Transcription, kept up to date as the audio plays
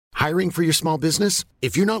Hiring for your small business?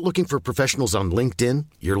 If you're not looking for professionals on LinkedIn,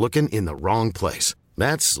 you're looking in the wrong place.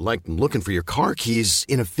 That's like looking for your car keys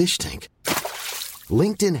in a fish tank.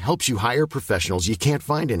 LinkedIn helps you hire professionals you can't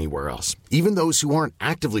find anywhere else, even those who aren't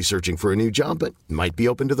actively searching for a new job but might be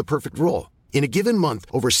open to the perfect role. In a given month,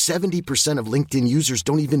 over 70% of LinkedIn users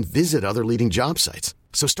don't even visit other leading job sites.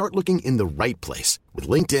 So start looking in the right place. With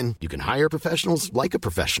LinkedIn, you can hire professionals like a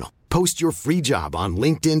professional. Post your free job on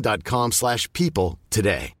linkedin.com/people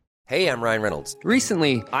today. Hey, I'm Ryan Reynolds.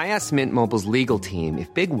 Recently, I asked Mint Mobile's legal team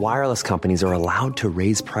if big wireless companies are allowed to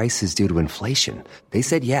raise prices due to inflation. They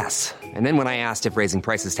said yes. And then when I asked if raising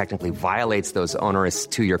prices technically violates those onerous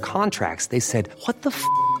two-year contracts, they said, "What the f***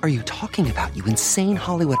 are you talking about, you insane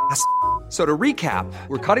Hollywood ass?" So to recap,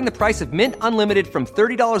 we're cutting the price of Mint Unlimited from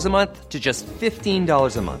 $30 a month to just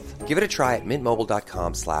 $15 a month. Give it a try at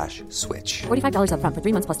mintmobile.com/switch. $45 up front for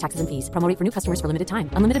 3 months plus taxes and fees. Promo rate for new customers for limited time.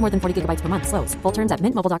 Unlimited more than 40 gigabytes per month. Slows full terms at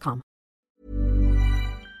mintmobile.com.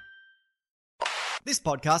 This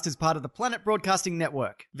podcast is part of the Planet Broadcasting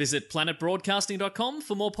Network. Visit planetbroadcasting.com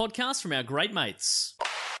for more podcasts from our great mates.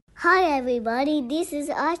 Hi everybody, this is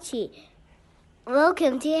Archie.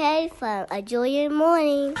 Welcome to Hey Fam. Enjoy your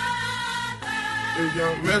morning. If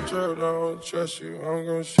Young Metro don't trust you, I'm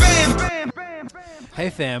gonna shoot. Hey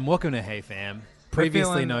fam, welcome to Hey Fam,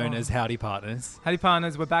 previously known as Howdy Partners. Howdy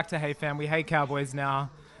Partners, we're back to Hey Fam. We hate cowboys now.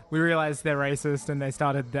 We realize they're racist and they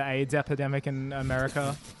started the AIDS epidemic in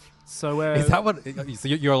America. So we're... Is that what... So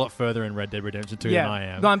you're a lot further in Red Dead Redemption 2 than I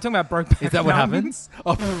am. No, I'm talking about Brokeback. Is that what happens?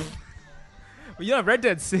 Oh. Well, you know, Red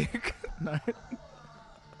Dead's sick. No.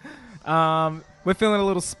 We're feeling a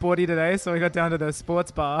little sporty today, so we got down to the sports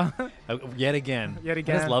bar. Yet again. Yet I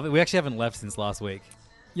just love it. We actually haven't left since last week.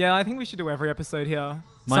 Yeah, I think we should do every episode here.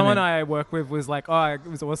 Someone I work with was like, oh, it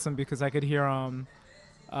was awesome because I could hear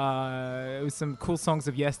it was some cool songs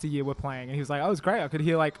of yesteryear were playing, and he was like, "Oh, it was great. I could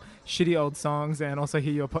hear like shitty old songs and also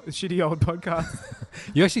hear your shitty old podcast."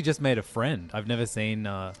 You actually just made a friend. I've never seen.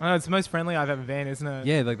 I know, it's the most friendly I've ever been, isn't it?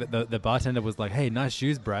 Yeah, like the bartender was like, "Hey, nice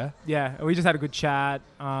shoes, bruh." Yeah, we just had a good chat.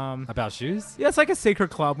 About shoes? Yeah, it's like a secret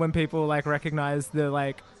club when people like recognize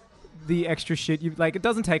the extra shit you like. It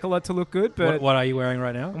doesn't take a lot to look good, but what are you wearing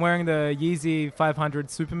right now? I'm wearing the Yeezy 500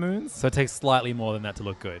 Supermoons. So it takes slightly more than that to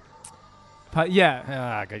look good. But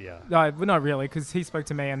yeah. Good, yeah. No, not really, because he spoke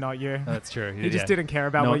to me and not you. Oh, that's true. He just didn't care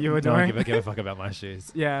about what you were doing. No one give a fuck about my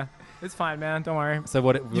shoes. Yeah, it's fine, man. Don't worry. So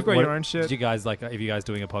you've got your own shit. Did you guys are you guys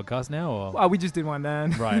doing a podcast now? Or? Oh, we just did one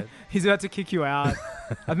then. Right. He's about to kick you out.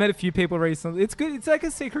 I've met a few people recently. It's good. It's like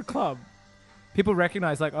a secret club. People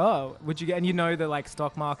recognize like, oh, would you get? And you know the like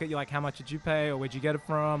stock market. You're like, how much did you pay, or where'd you get it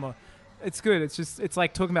from, or. It's good. It's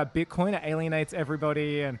like talking about Bitcoin. It alienates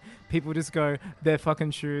everybody, and people just go, they're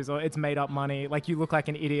fucking shoes, or it's made up money. Like, you look like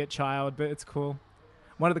an idiot child, but it's cool.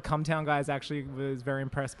 One of the Cumtown guys actually was very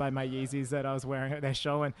impressed by my Yeezys that I was wearing at their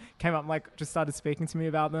show, and came up and like just started speaking to me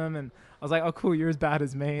about them, and I was like, oh cool, you're as bad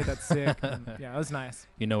as me. That's sick. And, yeah, it was nice.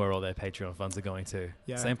 You know where all their Patreon funds are going to.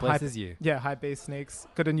 Yeah. Same place as you. Yeah, Hypebeast sneaks.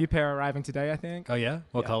 Got a new pair arriving today, I think. Oh yeah?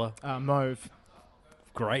 What color? Mauve.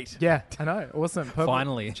 Great. Yeah, I know. Awesome. Purple.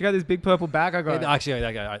 Finally. Check out this big purple bag I got. Actually,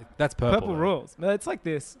 that's purple. Purple rules. It's like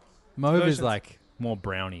this. Mauve is like more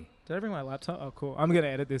brownie. Did I bring my laptop? Oh, cool. I'm going to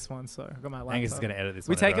edit this one, so I've got my laptop. Angus is going to edit this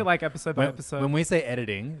one. We take over. it like episode by episode. When we say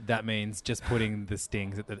editing, that means just putting the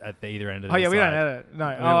stings at the either end of the Oh, yeah, side. we don't edit. No.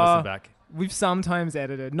 We don't listen back. We've sometimes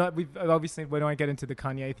edited. Obviously, we don't get into the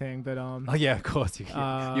Kanye thing, but... Oh, yeah, of course. You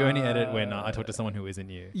only edit when I talk to someone who isn't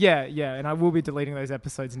you. Yeah, and I will be deleting those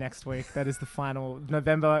episodes next week. That is the final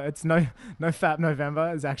November. It's no FAP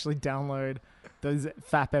November. Is actually download those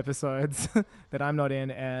FAP episodes that I'm not in,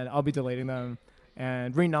 and I'll be deleting them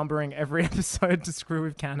and renumbering every episode to screw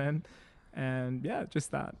with Canon. And yeah,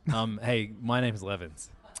 just that. Hey, my name's Levins.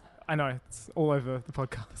 I know, it's all over the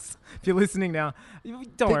podcast. If you're listening now,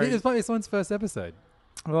 don't worry. It's probably someone's first episode.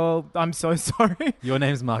 Well, I'm so sorry. Your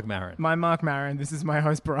name's Mark Maron. My Mark Maron. This is my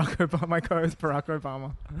host, Barack Obama, my co-host, Barack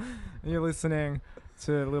Obama. And you're listening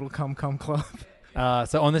to Little Cum Cum Club.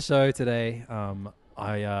 So on the show today,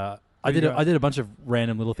 I did a bunch of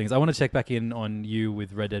random little things. I want to check back in on you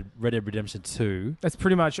with Red Dead Redemption 2. That's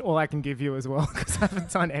pretty much all I can give you as well, because I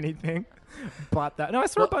haven't done anything but that. No, I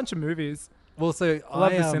saw a bunch of movies. Well, so I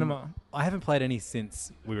love the cinema. I haven't played any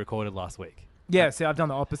since we recorded last week. Yeah, see, I've done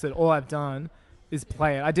the opposite. All I've done is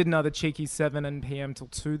play it. I did another cheeky 7 p.m. till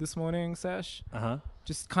 2 this morning sesh.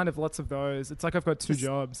 Just kind of lots of those. It's like I've got two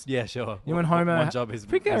jobs. Yeah, sure. You and Homer. One job is I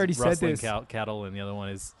think I already said rustling this. cattle, and the other one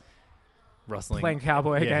is rustling. Playing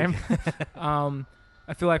cowboy game.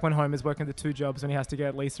 I feel like when Homer's working the two jobs when he has to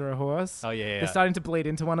get Lisa a horse. Oh, yeah. They're starting to bleed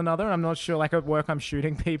into one another. I'm not sure. Like at work, I'm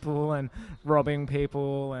shooting people and robbing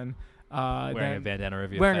people and Wearing a bandana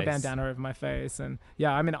over your wearing face. a bandana over my face, and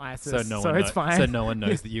yeah, I'm in ISIS, So it's fine. So no one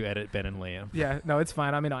knows that you edit Ben and Liam. Yeah, no, it's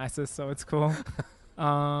fine. I'm in ISIS, so it's cool.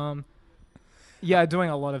 Yeah, doing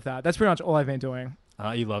a lot of that. That's pretty much all I've been doing.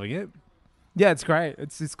 Are you loving it? Yeah, it's great.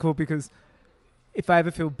 It's cool because if I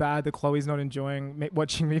ever feel bad that Chloe's not enjoying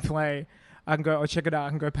watching me play, I can go, oh, check it out. I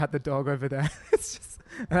can go pat the dog over there. It's just,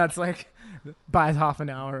 that's like, buys half an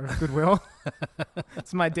hour of goodwill.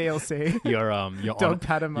 It's my DLC. Your dog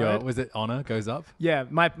patter mode. Was it honor goes up? Yeah,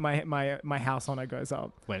 my house honor goes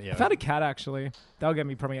up. I found a cat actually. That'll get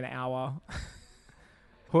me probably an hour.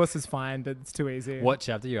 Horse is fine, but it's too easy. What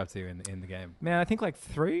chapter are you up to in the game? Man, I think like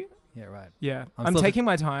 3. Yeah, right. Yeah, I'm taking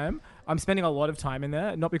my time. I'm spending a lot of time in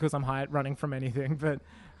there, not because I'm running from anything, but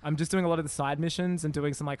I'm just doing a lot of the side missions and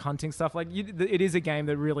doing some like hunting stuff. Like it is a game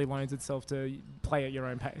that really loans itself to play at your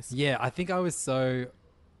own pace. Yeah, I think I was so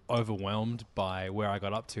overwhelmed by where I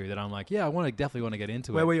got up to that I'm like, yeah, definitely want to get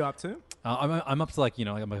into it. Where were you up to? I'm up to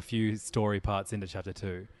I'm a few story parts into chapter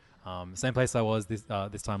 2. Same place I was this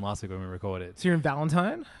time last week when we recorded. So you're in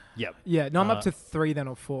Valentine? Yep. Yeah. No, I'm up to 3 then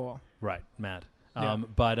or 4. Right. Mad. Yeah.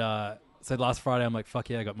 But so last Friday I'm like, fuck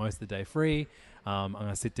yeah, I got most of the day free. I'm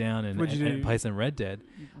gonna sit down and play some Red Dead.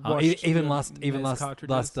 Even last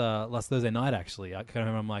Thursday night actually, I kind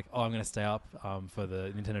of I'm like, oh, I'm gonna stay up for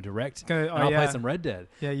the Nintendo Direct and I'll play some Red Dead.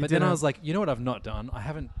 Yeah, but then I was like, you know what I've not done? I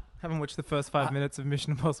haven't watched the first 5 minutes of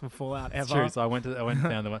Mission Impossible Fallout ever. It's true. So I went and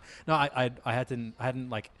found the one. No, I hadn't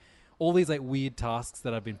like all these like weird tasks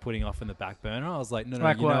that I've been putting off in the back burner. I was like, no,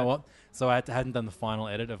 like you know what? So I hadn't done the final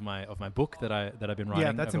edit of my book that I've been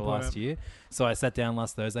writing over the last year. So I sat down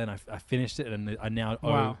last Thursday and I finished it, and I now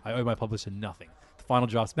owe my publisher nothing. The final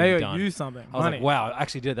draft's been done. They owe you something. I was like, wow, I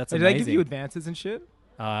actually did. That's amazing. Did they give you advances and shit?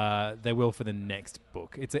 They will for the next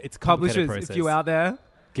book. It's a publishers. Process. If you out there,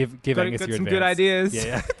 give Angus your some advance. good ideas.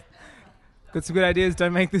 Yeah. Got some good ideas.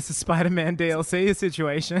 Don't make this a Spider-Man DLC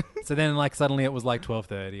situation. So then, like, suddenly it was like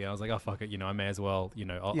 12:30. I was like, oh fuck it, I may as well,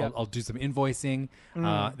 I'll do some invoicing.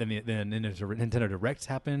 Then the Nintendo Direct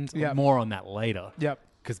happened. Yep. More on that later. Yep.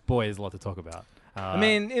 Because boy, there's a lot to talk about. I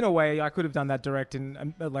mean, in a way, I could have done that direct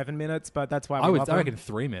in 11 minutes, but that's why I reckon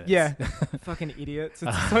 3 minutes. Yeah. Fucking idiots.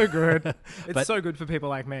 It's so good. It's so good for people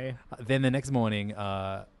like me. Then the next morning,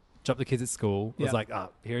 dropped the kids at school. Was like,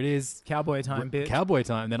 here it is. Cowboy time, bitch. Cowboy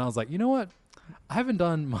time. Then I was like, you know what? I haven't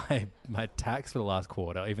done my tax for the last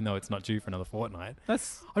quarter, even though it's not due for another fortnight. I'm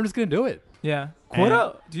just going to do it. Yeah.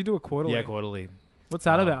 Quarter? Do you do a quarterly? Yeah, quarterly. What's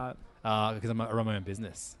that about? Because I run my own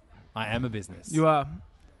business. I am a business. You are.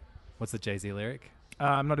 What's the Jay-Z lyric?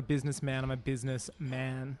 I'm not a businessman. I'm a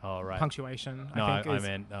businessman. Oh, right. Punctuation. No, I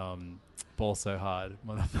meant ball so hard.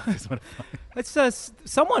 Motherfuckers. It's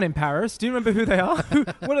someone in Paris. Do you remember who they are?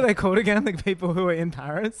 What are they called again? The people who are in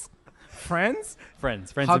Paris? Friends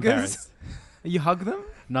Huggers? in Paris. You hug them?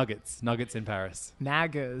 Nuggets in Paris.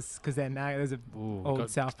 Naggers, because they're There's an old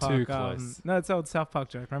South Park. Too close. No, it's an old South Park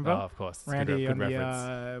joke. Remember? Oh, of course. Randy good on reference.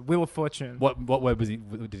 the Wheel of Fortune. What word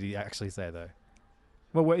did he actually say though?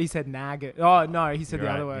 Well, what he said nagger. Oh no, he said You're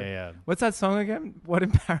the right. other word. Yeah. What's that song again? What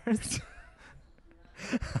in Paris?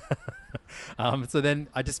 So then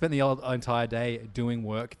I just spent the entire day doing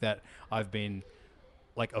work that I've been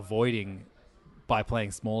like avoiding by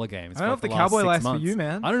playing smaller games. I don't know if the cowboy life's for you,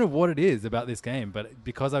 man. I don't know what it is about this game, but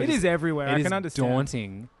because it is everywhere. I can understand.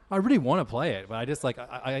 Daunting. I really want to play it, but I just like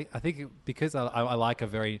I think because I like a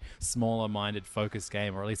very smaller-minded, focused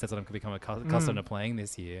game, or at least that's what I've become accustomed to playing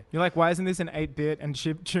this year. You're like, why isn't this an 8-bit and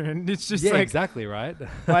chiptune? It's just yeah, like exactly right.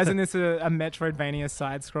 Why isn't this a Metroidvania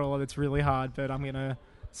side scroller that's really hard, but I'm gonna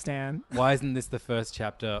stand? Why isn't this the first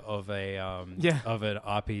chapter of a of an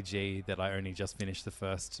RPG that I only just finished the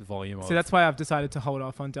first volume of? So that's why I've decided to hold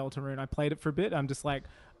off on Deltarune. I played it for a bit. I'm just like,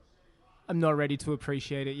 I'm not ready to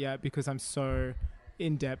appreciate it yet because I'm so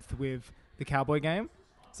in depth with the cowboy game.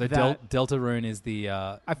 So Deltarune is the...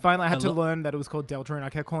 I finally had to learn that it was called Deltarune. I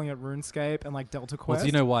kept calling it RuneScape and like Delta Quest. Well, do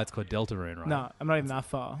you know why it's called Deltarune, right? No, I'm not even that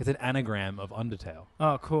far. It's an anagram of Undertale.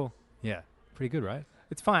 Oh, cool. Yeah. Pretty good, right?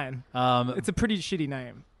 It's fine. It's a pretty shitty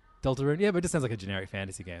name. Deltarune? Yeah, but it just sounds like a generic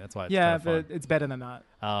fantasy game. That's why it's kind of fun. But it's better than that.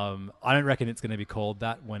 I don't reckon it's going to be called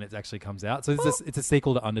that when it actually comes out. So it's a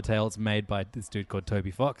sequel to Undertale. It's made by this dude called Toby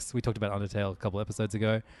Fox. We talked about Undertale a couple episodes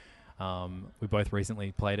ago. We both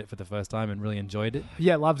recently played it for the first time and really enjoyed it.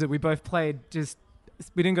 Yeah, loved it. We both played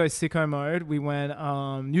we didn't go sicko mode. We went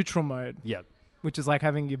neutral mode. Yep. Which is like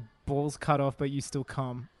having your balls cut off, but you still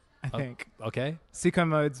come, I think. Okay. Sicko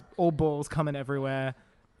mode's all balls coming everywhere.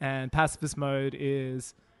 And pacifist mode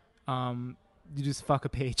is you just fuck a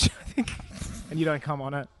peach, I think, and you don't come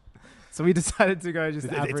on it. So we decided to go just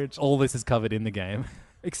average. All this is covered in the game.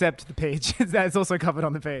 Except the Peach. That's also covered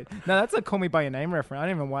on the page. No, that's a Call Me By Your Name reference. I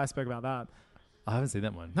don't even know why I spoke about that. I haven't seen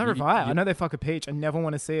that one. Never have I. I know they fuck a peach. I never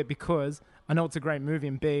want to see it because I know it's a great movie,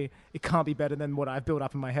 and B, it can't be better than what I've built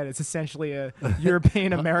up in my head. It's essentially a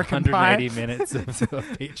European-American pie. 180 minutes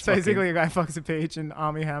of peach. So basically, a guy fucks a peach, and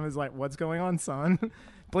Armie Hammer's like, what's going on, son?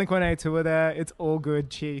 Blink-182 are there. It's all good,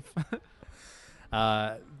 chief.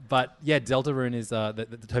 But yeah, Deltarune is the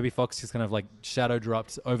Toby Fox just kind of like shadow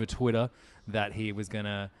dropped over Twitter that he was going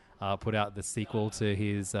to put out the sequel to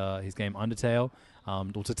his game Undertale.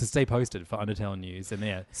 To stay posted for Undertale news, and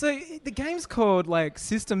yeah. So the game's called like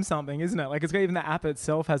System something, isn't it? Like it's got even the app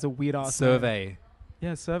itself has a weird ass Survey. Name.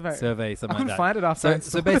 Yeah, Survey, something like that. I couldn't find it after.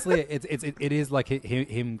 So basically, it is like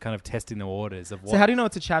him kind of testing the waters of what. So how do you know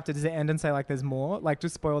it's a chapter? Does it end and say like there's more? Like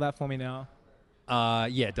just spoil that for me now.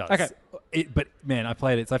 Yeah, it does. Okay. But man, I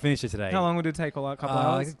played it, so I finished it today. How long would it take? A couple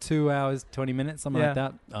hours? Like 2 hours, 20 minutes, something like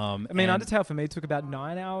that. I mean, Undertale for me took about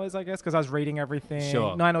 9 hours, I guess, because I was reading everything.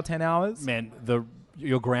 Sure. 9 or 10 hours. Man,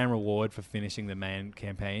 your grand reward for finishing the main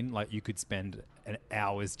campaign, like you could spend an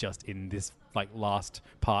hours just in this like last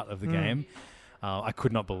part of the game. I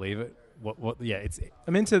could not believe it.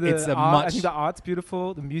 I'm into the it's art. I think the art's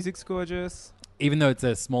beautiful. The music's gorgeous. Even though it's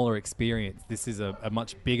a smaller experience, this is a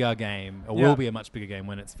much bigger game. Or will be a much bigger game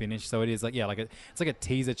when it's finished. So it is like it's like a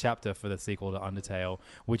teaser chapter for the sequel to Undertale,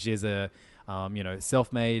 which is a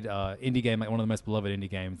self-made indie game, like one of the most beloved indie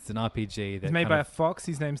games. It's an RPG. It's made by a fox.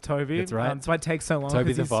 His name's Toby. That's right. That's why it takes so long.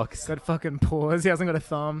 Toby the fox. Got fucking paws. He hasn't got a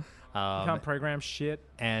thumb. He can't program shit.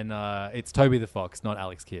 And it's Toby the fox, not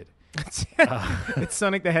Alex Kidd. It's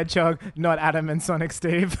Sonic the Hedgehog, not Adam and Sonic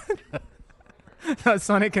Steve. Not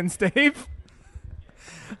Sonic and Steve.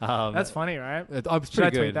 That's funny, right? Should I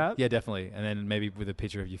tweet that? Yeah, definitely. And then maybe with a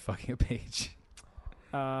picture of you fucking a peach.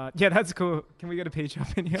 Yeah, that's cool. Can we get a peach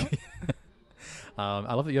up in here?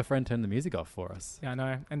 I love that your friend turned the music off for us. Yeah, I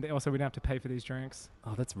know. And also, we don't have to pay for these drinks.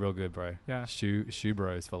 Oh, that's real good, bro. Yeah. Shoe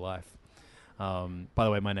bros for life. By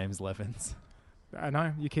the way, my name's Levins. I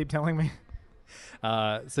know. You keep telling me.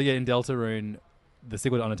 So yeah, in Deltarune, the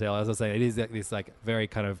sequel to Undertale, as I was saying, it is like this like very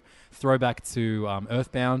kind of throwback to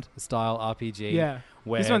Earthbound style RPG. Yeah.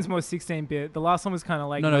 Where this one's more 16-bit. The last one was kind of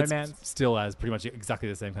like Romance. It's still has pretty much exactly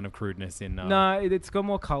the same kind of crudeness in... no, it's got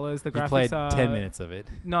more colors. The graphics played are... 10 minutes of it.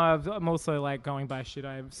 No, I'm also like going by shit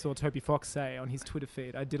I saw Toby Fox say on his Twitter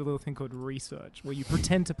feed. I did a little thing called research where you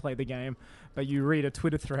pretend to play the game, but you read a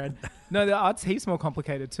Twitter thread. No, the art's heaps more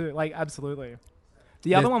complicated too. Like, absolutely.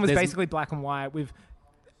 The other one was basically black and white with...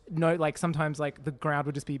 No, like sometimes like the ground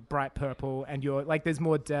would just be bright purple, and you're like there's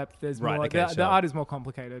more depth. There's more. The art is more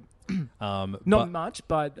complicated. Not much,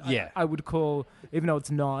 but yeah, I would call, even though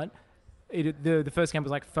it's not. The first game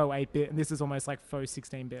was like faux 8-bit, and this is almost like faux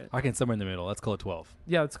 16-bit. I reckon somewhere in the middle. Let's call it 12.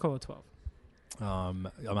 Yeah, let's call it 12.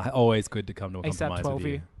 always good to come to a compromise with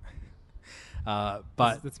you.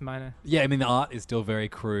 But that's minor. Yeah, I mean the art is still very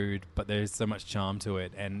crude, but there's so much charm to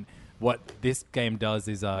it, and what this game does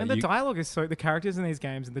is... and the dialogue is the characters in these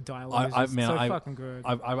games and the dialogue is fucking good.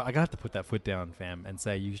 I'm going to have to put that foot down, fam, and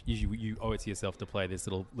say you owe it to yourself to play this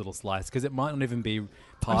little slice, because it might not even be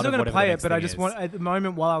part of whatever the next thing is. I'm still going to play it, but I just want... At the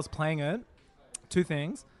moment, while I was playing it, two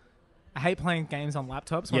things. I hate playing games on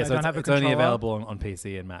laptops when I don't have a controller. It's only available on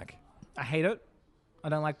PC and Mac. I hate it. I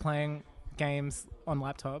don't like playing games on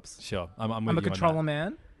laptops. Sure. I'm a controller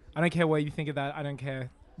man. I don't care what you think of that. I don't care.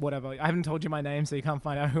 Whatever. I haven't told you my name, so you can't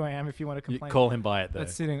find out who I am if you want to complain. You call him by it,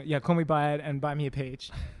 though. Call me by it and buy me a peach.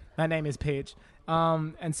 My name is Peach.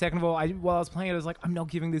 And second of all, while I was playing it, I was like, I'm not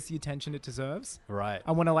giving this the attention it deserves. Right.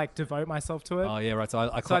 I want to like devote myself to it. Oh, yeah, right. So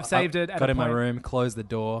I've saved it. Got in my room, closed the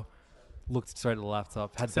door, looked straight at the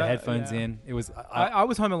laptop, had the headphones in. It was. I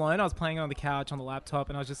was home alone. I was playing it on the couch on the laptop,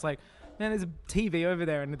 and I was just like, man, there's a TV over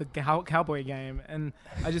there and the cowboy game, and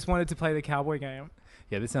I just wanted to play the cowboy game.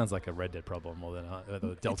 Yeah, this sounds like a Red Dead problem more than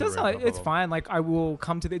the Delta Rune problem. It's fine. Like, I will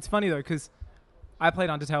come to it's funny, though, because I played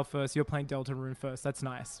Undertale first. You're playing Deltarune first. That's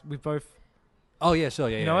nice. We've both... Oh, yeah, sure.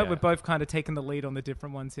 Yeah, you know what? We're both kind of taking the lead on the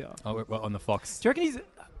different ones here. Oh, we're on the Fox. Do you reckon he's...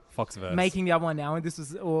 Foxverse. Making the other one now,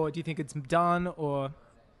 or do you think it's done, or...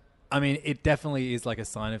 I mean, it definitely is like a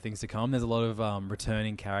sign of things to come. There's a lot of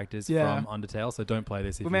returning characters from Undertale, so don't play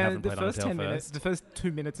this if you haven't played Undertale first. The first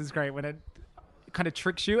 2 minutes is great when it kind of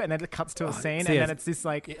tricks you, and then it cuts to a scene, and then it's this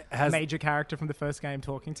like major character from the first game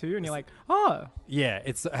talking to you, and you're like, oh. Yeah,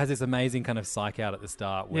 it has this amazing kind of psych out at the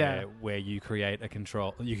start where you create a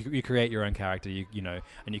control, you create your own character, you know,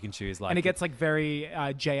 and you can choose like... And it gets like very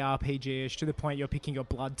JRPG-ish to the point you're picking your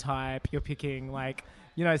blood type, you're picking like...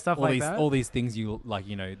 You know, stuff like that. All these things you like,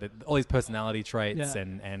 you know, all these personality traits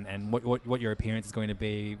and what your appearance is going to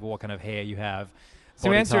be, what kind of hair you have. So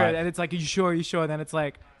you answer it, and it's like, are you sure? And then it's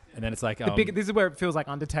like, And then it's like this is where it feels like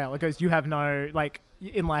Undertale. It goes, you have no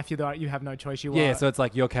in life. You have no choice. So it's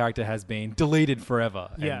like your character has been deleted forever.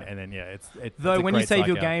 Yeah, and then it's though when you save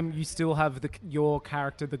your out. game, you still have your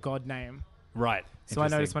character the god name. Right. So I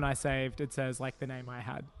noticed when I saved, it says like the name I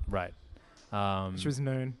had. Right. Which was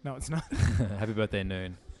Noon. No, it's not. Happy birthday,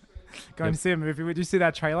 Noon. Going to see a movie. Would you see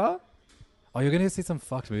that trailer? Oh, you're going to see some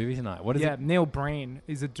fucked movie tonight. What is it? Yeah, Neil Breen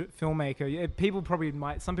is a filmmaker. Yeah,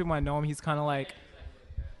 some people might know him. He's kind of like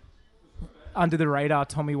under the radar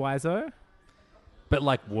Tommy Wiseau. But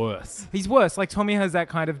like worse. He's worse. Like Tommy has that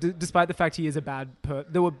kind of, despite the fact he is a bad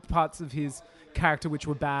there were parts of his character which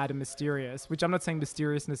were bad and mysterious, which I'm not saying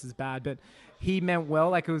mysteriousness is bad, but he meant well.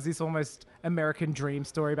 Like it was this almost American dream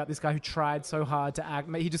story about this guy who tried so hard to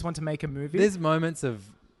act. He just wanted to make a movie. There's moments of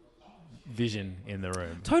vision in the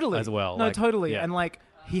room. Totally. As well. No, totally. Yeah. And like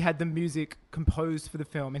he had the music composed for the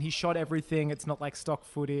film and he shot everything. It's not like stock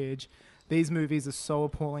footage. These movies are so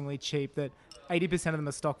appallingly cheap that 80% of them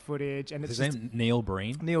are stock footage. And it's his name Neil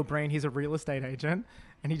Breen? Neil Breen. He's a real estate agent.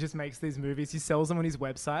 And he just makes these movies. He sells them on his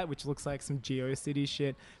website, which looks like some GeoCity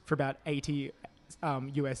shit, for about 80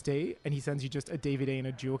 USD. And he sends you just a DVD and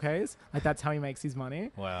a jewel case. Like that's how he makes his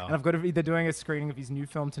money. Wow. And they're doing a screening of his new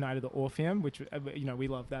film tonight at the Orpheum, which we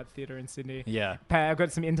love that theater in Sydney. Yeah. I've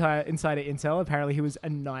got some insider intel. Apparently, he was a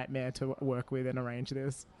nightmare to work with and arrange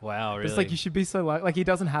this. Wow, really? It's like you should be so like he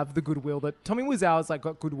doesn't have the goodwill that Tommy Wiseau's like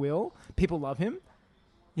got goodwill. People love him.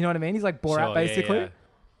 You know what I mean? He's like Borat basically. Yeah.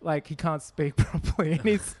 Like he can't speak properly and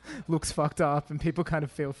he looks fucked up and people kind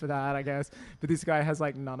of feel for that, I guess. But this guy has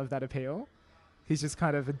like none of that appeal. He's just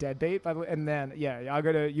kind of a deadbeat. And then you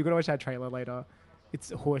gotta watch that trailer later. It's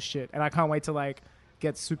horse shit, and I can't wait to like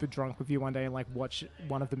get super drunk with you one day and like watch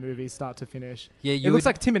one of the movies start to finish. Yeah, it looks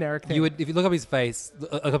like Tim and Eric thing. You would, if you look up his face,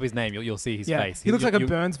 look up his name, you'll see his face. He looks like a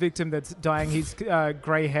Burns victim that's dyeing his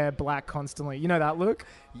grey hair black constantly. You know that look?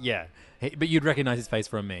 Yeah, but you'd recognize his face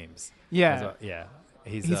from memes. Yeah, well. Yeah.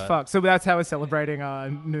 He's fucked. So that's how we're celebrating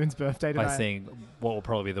Noon's birthday tonight. By seeing what will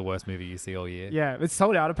probably be the worst movie you see all year. Yeah, it's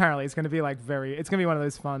sold out apparently. It's going to be like it's going to be one of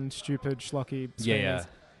those fun, stupid, schlocky screenings. Yeah.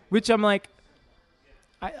 Which I'm like,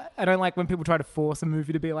 I don't like when people try to force a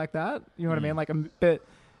movie to be like that. You know what I mean? Like, but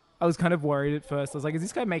I was kind of worried at first. I was like, is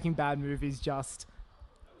this guy making bad movies just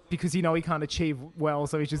because he can't achieve well,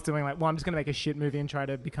 so he's just doing like, well, I'm just going to make a shit movie and try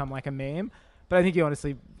to become like a meme. But I think he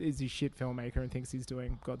honestly is a shit filmmaker and thinks he's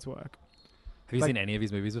doing God's work. Have you seen any of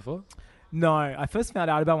his movies before? No. I first found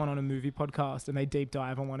out about one on a movie podcast and they deep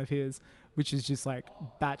dive on one of his, which is just like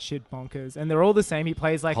batshit bonkers. And they're all the same. He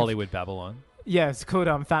plays like... Hollywood Babylon. Yeah, it's called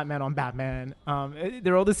Fat Man on Batman.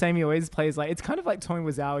 They're all the same. He always plays like... It's kind of like Tommy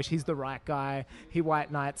Wiseau-ish. He's the right guy. He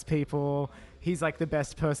white knights people. He's like the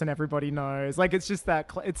best person everybody knows. Like it's just that...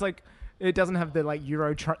 It's like... It doesn't have the like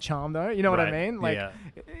Euro charm though. You know what I mean? Like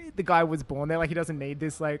the guy was born there. Like he doesn't need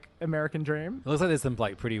this like American dream. It looks like there's some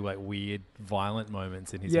like pretty like weird, violent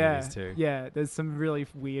moments in his movies too. Yeah, there's some really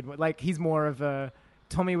weird. Like he's more of a.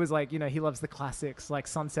 Tommy was like, he loves the classics like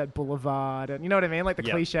Sunset Boulevard and you know what I mean? Like the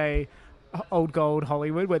cliche old gold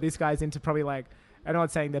Hollywood ware this guy's into probably like, I'm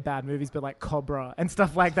not saying they're bad movies, but like Cobra and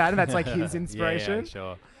stuff like that. And that's like his inspiration.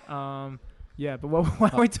 Sure. Yeah, but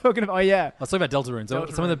what are we talking about? Oh, yeah. Let's talk about Deltarune. So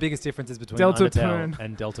some of the biggest differences between Delta Undertale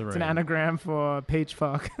and Deltarune. It's an anagram for peach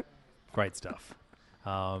fuck. Great stuff.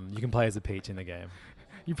 You can play as a peach in the game.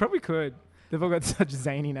 You probably could. They've all got such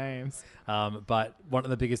zany names. But one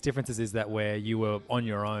of the biggest differences is that where you were on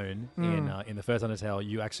your own in the first Undertale,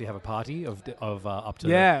 you actually have a party of up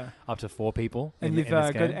to 4 people. And you've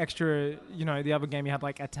got extra, the other game you had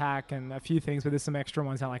like attack and a few things, but there's some extra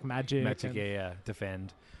ones that like magic.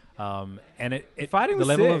 Defend. And fighting the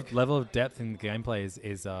sick. level of depth in the gameplay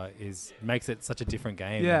is makes it such a different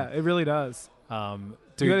game. Yeah, it really does. You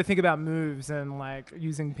got to think about moves and like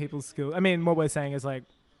using people's skills. I mean, what we're saying is like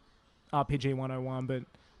RPG 101, but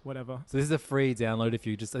whatever. So this is a free download if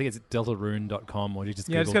you just, I think it's deltarune.com or you just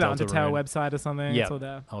Google just go to Undertale website or something. Yeah. It's all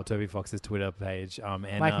there. Or Toby Fox's Twitter page.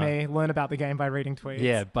 And like me, learn about the game by reading tweets.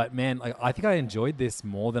 Yeah, but man, like, I think I enjoyed this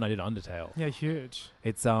more than I did Undertale. Yeah, huge.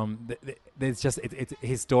 It's there's just it's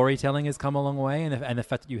his storytelling has come a long way, and the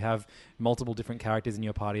fact that you have multiple different characters in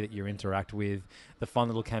your party that you interact with, the fun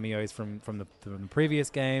little cameos from the previous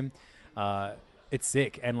game, it's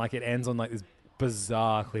sick, and like it ends on like this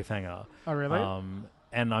bizarre cliffhanger. Oh really?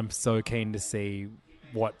 And I'm so keen to see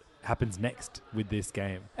what happens next with this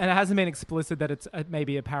game. And it hasn't been explicit that it's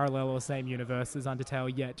maybe a parallel or same universe as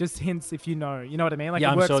Undertale yet. Just hints if you know what I mean? Like yeah,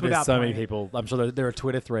 it I'm works sure there's so many playing. people. I'm sure there are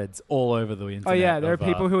Twitter threads all over the internet. Oh yeah, there are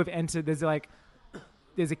people who have entered. There's a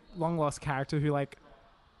long lost character who like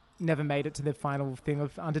never made it to the final thing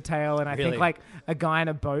of Undertale. And I Really? think like a guy in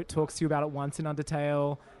a boat talks to you about it once in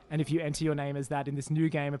Undertale. And if you enter your name as that in this new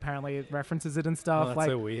game, apparently it references it and stuff. Oh, that's like,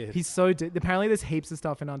 so weird. He's so... apparently there's heaps of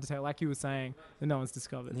stuff in Undertale, like you were saying, that no one's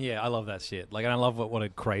discovered. Yeah, I love that shit. Like, and I love what a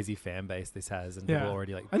crazy fan base this has, and people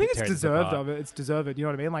already like. I think it's tearing this deserved apart. of it. It's deserved. You know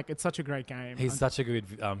what I mean? Like, it's such a great game. He's such a good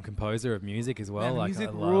composer of music as well. Man, the like, music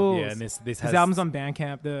I love, rules. Yeah, and this His has album's on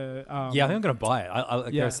Bandcamp. The yeah, I think I'm gonna buy it.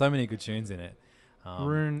 There Yeah. are so many good tunes in it.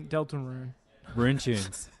 Rune, Delton Rune. Rune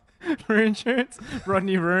tunes. Rune tunes.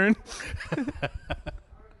 Rodney Rune.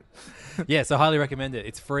 Yeah, so highly recommend it.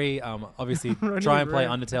 It's free. Obviously, try and play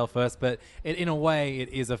Undertale first, but in a way, it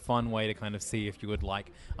is a fun way to kind of see if you would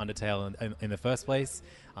like Undertale in the first place.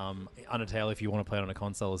 Undertale, if you want to play it on a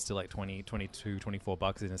console, is still like $20, $22,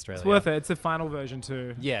 $24 in Australia. It's worth it. It's a final version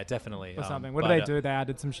too. Yeah, definitely. Or something. What do they do? They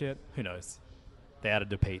added some shit. Who knows? They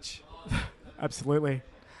added a peach. Absolutely.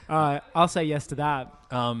 I'll say yes to that.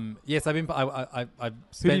 Yes, I've been. I've Who do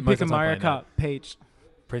spent you most pick of in the time Mario playing that. Kart? Peach.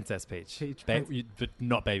 Princess Peach. Peach. But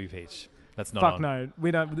not Baby Peach. That's not Fuck on. no.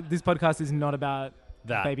 We don't. This podcast is not about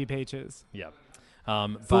That. baby peaches. Yeah.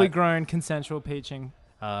 Fully grown, consensual peaching.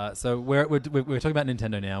 So we're talking about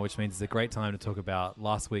Nintendo now, which means it's a great time to talk about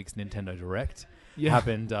last week's Nintendo Direct. Yeah.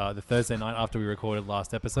 Happened the Thursday night after we recorded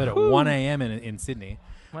last episode at 1 a.m. in Sydney.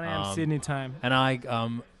 1 a.m. Sydney time. And I,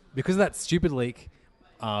 because of that stupid leak,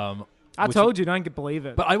 I told you, don't believe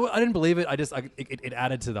it. but I didn't believe it. It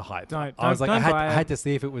added to the hype. I was like, don't buy I it. had to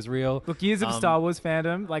see if it was real. Look, years of Star Wars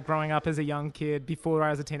fandom, like growing up as a young kid, before I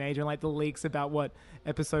was a teenager, and like the leaks about what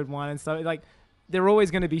Episode 1 and stuff, like they're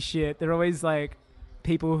always going to be shit. They're always like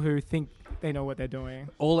people who think they know what they're doing.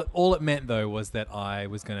 All it meant though was that I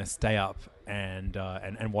was going to stay up and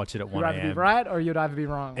watch it at 1 You'd either a.m. be right or you'd either be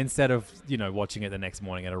wrong. instead of watching it the next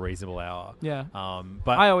morning at a reasonable hour. Yeah.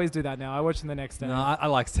 But I always do that now. I watch them the next day. no, I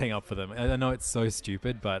like staying up for them. I know it's so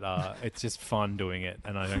stupid, but it's just fun doing it,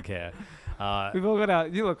 and I don't care. We've all got our...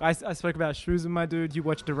 You look, I spoke about shoes with my dude. You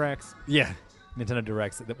watch Directs. Yeah, Nintendo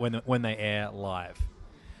Directs when they air live.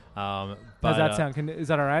 How's that sound? Is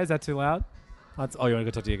that all right? Is that too loud? You want to go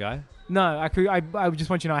talk to your guy? No, I just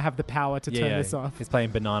want you to know I have the power to turn this off. He's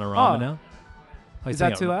playing Bananarama now. Is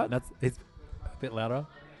that too loud? It's a bit louder.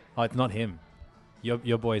 Oh, it's not him.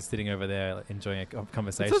 Your boy's sitting over there like, enjoying a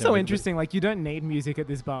conversation. It's also interesting. Like, you don't need music at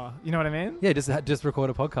this bar. You know what I mean? Yeah, just record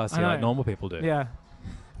a podcast here like normal people do. Yeah.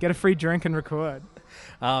 Get a free drink and record.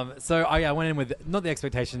 So I went in with not the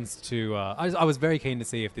expectations to. I was very keen to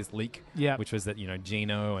see if this leak, Yeah. which was that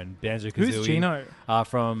Gino and Banjo-Kazooie. Who's Gino?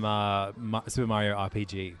 From Super Mario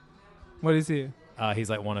RPG. What is he?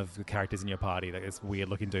 He's like one of the characters in your party, like this weird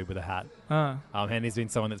looking dude with a hat. Uh. And he's been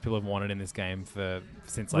someone that people have wanted in this game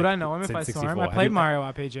since. Would I know him if I saw him? I played Mario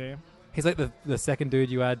RPG. He's like the second dude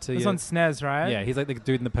you add to. It's on SNES, right? Yeah, he's like the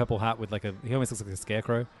dude in the purple hat with he almost looks like a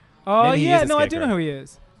scarecrow. Oh Maybe he yeah, is a no, I do scarecrow. know who he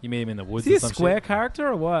is. You meet him in the woods. Is he or a some Square shit. character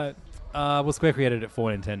or what? Well, Square created it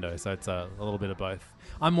for Nintendo, so it's a little bit of both.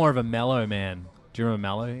 I'm more of a Mellow man. Do you remember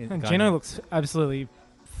Mellow? And Gino looks absolutely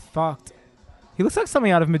fucked. He looks like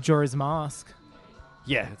something out of Majora's Mask.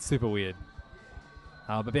 Yeah, it's super weird.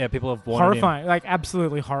 But yeah, people have wanted Horrifying, like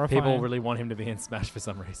absolutely horrifying. People really want him to be in Smash for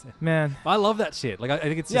some reason. Man, I love that shit. Like I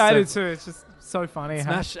think it's just I do too. It's just so funny.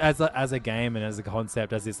 Smash as a game and as a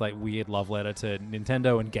concept, as this like weird love letter to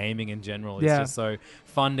Nintendo and gaming in general. It's just so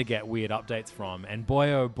fun to get weird updates from. And boy,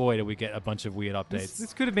 oh boy, do we get a bunch of weird updates.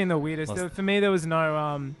 This could have been the weirdest. For me, there was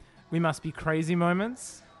no we must be crazy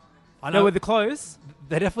moments. I know they were the close.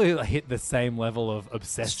 They definitely hit the same level of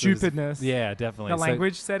obsessive stupidness. Yeah, definitely. The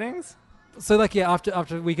language settings. So like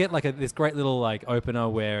after we get like this great little like opener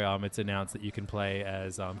where it's announced that you can play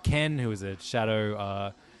as Ken, who is a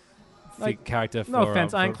shadow character. For, no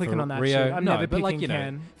offense, I ain't for clicking on that Rio. shit. I'm never picking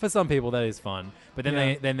Ken. For some people that is fun, but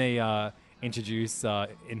then they introduce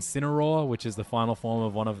Incineroar, which is the final form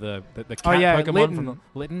of one of the cat Pokemon Litten. from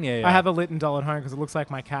Litten. Yeah, I have a Litten doll at home because it looks like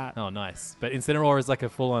my cat. Oh, nice. But Incineroar is like a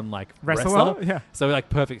full-on like wrestler. wrestler. Yeah. So like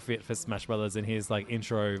perfect fit for Smash Brothers, and his like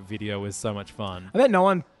intro video was so much fun. I bet no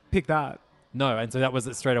one picked that. No, and so that was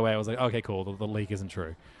it straight away. I was like, okay, cool. The leak isn't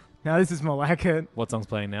true. Now this is more like it. What song's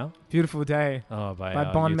playing now? Beautiful Day. Oh, by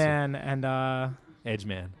Bondman and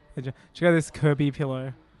Edgeman. Check out this Kirby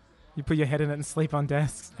pillow. You put your head in it and sleep on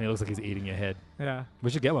desks. And it looks like he's eating your head. Yeah. We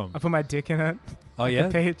should get one. I put my dick in it. Oh, like yeah?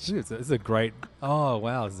 a peach. This is a great... Oh,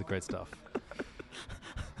 wow. This is great stuff.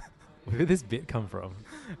 Where did this bit come from?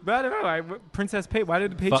 But I don't know. Princess Peach. Why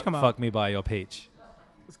did the peach come up? Fuck me by your peach.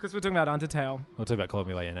 It's because we're talking about Undertale. We'll talk about Call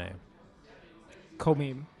Me By Your Name. Call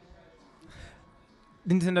me.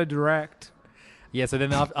 Nintendo Direct. Yeah, so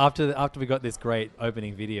then after we got this great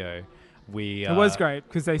opening video, it was great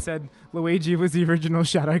because they said Luigi was the original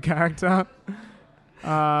Shadow character.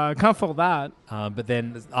 Can't fault that. But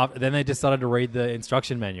then they just started to read the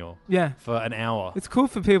instruction manual. Yeah. For an hour. It's cool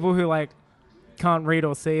for people who like can't read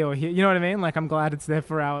or see or hear. You know what I mean? Like I'm glad it's there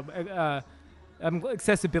for our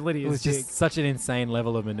accessibility. It was just such an insane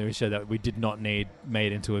level of minutia that we did not need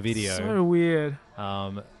made into a video. So weird.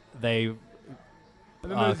 They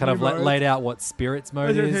kind of laid out what spirits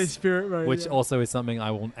mode is, which also is something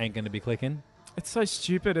ain't going to be clicking. It's so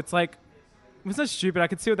stupid. It's like, it's not stupid. I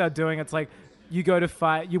could see what they're doing. It's like you go to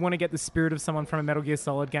fight, you want to get the spirit of someone from a Metal Gear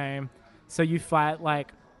Solid game, so you fight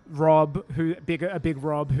like Rob, a big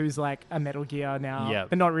Rob who's like a Metal Gear now,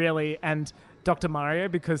 but not really, and Dr. Mario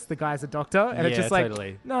because the guy's a doctor, and it's just like,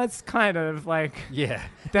 totally. No, it's kind of like, yeah,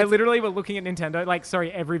 they literally were looking at Nintendo, like,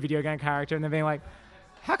 sorry, every video game character, and they're being like,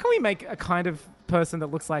 how can we make a kind of person that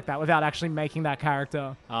looks like that without actually making that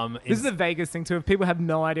character? This is a Vegas thing too. If people have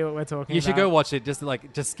no idea what we're talking about, you should go watch it. Just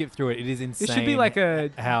skip through it. It is insane. It should be like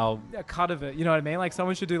a cut of it. You know what I mean? Like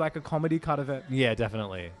someone should do like a comedy cut of it. Yeah,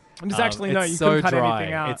 definitely. I'm just you couldn't cut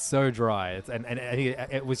anything out. It's so dry. And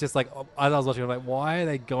it was just like, as I was watching, I'm like, why are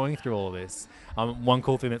they going through all of this? One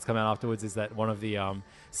cool thing that's come out afterwards is that one of the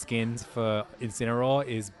skins for Incineroar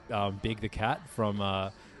is Big the Cat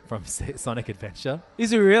from Sonic Adventure.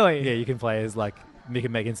 Is it really? Yeah, you can play as like, you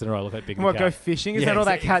can make Incineroar look like Big the Cat. Go fishing? Is that all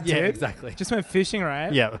that cat did? Yeah, exactly. Just went fishing,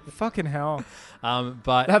 right? Yeah. Fucking hell.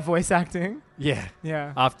 But that voice acting. Yeah.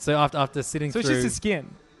 Yeah. After sitting through. So it's just a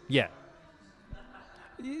skin. Yeah.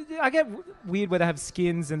 I get weird where they have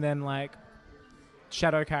skins and then like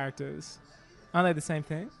shadow characters. Aren't they the same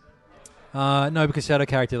thing? No, because shadow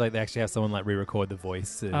character, like they actually have someone like re-record the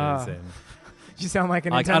voices and. You sound like a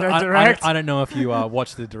Nintendo Direct. I don't know if you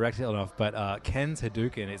watched the Direct enough, but Ken's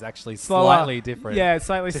Hadouken is actually slightly different. Yeah, it's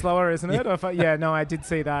slightly slower, isn't it? No, I did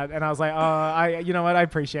see that, and I was like, you know what? I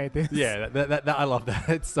appreciate this. Yeah, that I love that.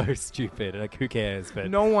 It's so stupid. Like, who cares?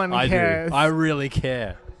 But no one cares. I really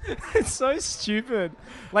care. It's so stupid.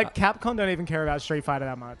 Like Capcom don't even care about Street Fighter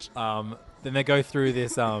that much. Then they go through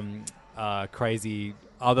this crazy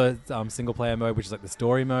other single player mode, which is like the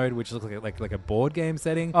story mode, which looks like a board game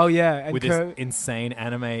setting. Oh yeah, and with this insane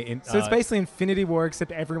anime. So it's basically Infinity War,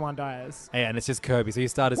 except everyone dies. Yeah, and it's just Kirby. So you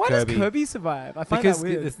start as Kirby. Why does Kirby survive? I find that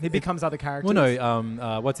weird. He becomes other characters. Well,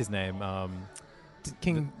 no. What's his name?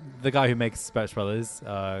 King. The guy who makes Smash Brothers.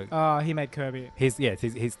 He made Kirby. He's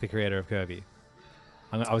the creator of Kirby.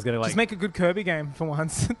 I was gonna just make a good Kirby game for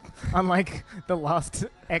once, unlike the last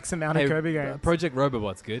X amount of Kirby games. Project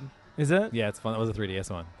Robobot's good. Is it? Yeah, it's fun. That was a 3DS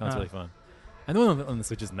one. That's really fun. And the one on the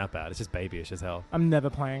Switch isn't that bad. It's just babyish as hell. I'm never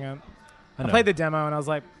playing it. I played the demo and I was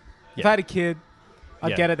like, if I had a kid,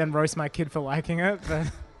 I'd get it and roast my kid for liking it. But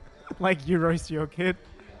like you roast your kid.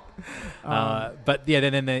 But yeah,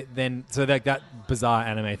 then so that bizarre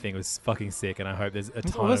anime thing was fucking sick, and I hope there's a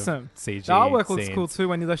ton of CG. The artwork looks cool too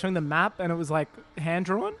when you're showing the map and it was like hand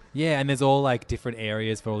drawn. Yeah, and there's all like different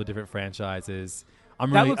areas for all the different franchises. I'm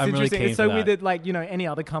that really, looks I'm interesting. really keen it's so for weird that. that like any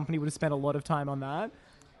other company would have spent a lot of time on that.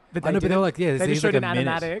 But I know, but they're like, they just showed like an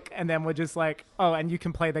animatic, and then we're just like, oh, and you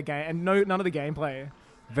can play the game, and none of the gameplay.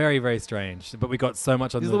 Very, very strange. But we got so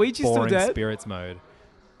much on the Luigi boring still dead? spirits mode.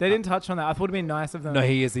 They didn't touch on that. I thought it'd been nice of them. No,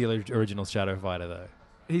 he is the original Shadow Fighter, though.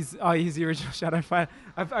 He's the original Shadow Fighter.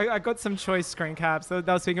 I got some choice screen caps. So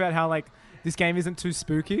I was thinking about how like this game isn't too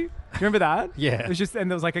spooky. Do you remember that? Yeah. It was just, and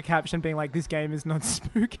there was like a caption being like, "This game is not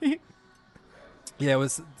spooky." Yeah, it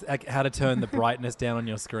was like how to turn the brightness down on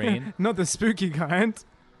your screen. Not the spooky kind.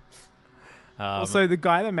 Also, the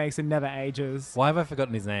guy that makes it never ages. Why have I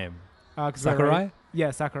forgotten his name? Sakurai?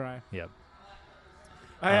 Yeah, Sakurai. Yep.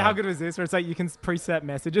 How good was this? Where it's like you can preset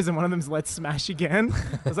messages and one of them's "Let's Smash Again."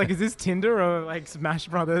 I was like, is this Tinder or like Smash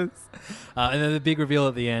Brothers? And then the big reveal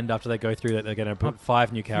at the end after they go through that they're going to put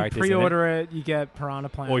 5 new characters. If you pre-order it, you get Piranha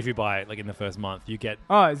Plant. Or if you buy it like in the first month, you get.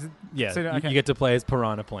 Oh, is it? Yeah, so, okay. you get to play as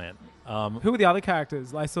Piranha Plant. Who are the other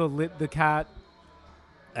characters? I saw the cat.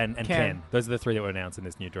 And Ken. Those are the 3 that were announced in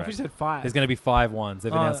this new direct. You said 5. There's going to be 5 ones.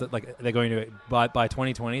 They've announced it, like they're going to by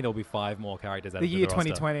 2020 there'll be 5 more characters. The year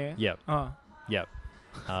 2020. Yep. Oh. Yep.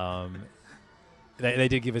 They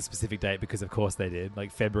did give a specific date because of course they did,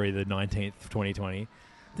 like February the 19th, 2020.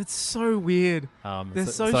 That's so weird. They're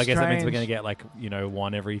so I guess that means we're strange. going to get like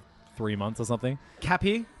one every 3 months or something.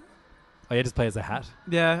 Cappy. Oh yeah, just play as a hat.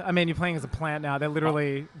 Yeah, I mean you're playing as a plant now. They're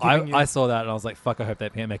literally. I saw that and I was like, fuck! I hope they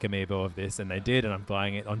can't make amiibo of this, and they did, and I'm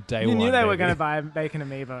buying it on day one. You knew they were going to make an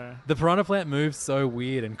amiibo. The Piranha Plant moves so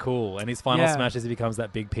weird and cool, and his final smash is he becomes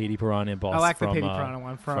that big Petey Piranha boss. I like from, the Petey Piranha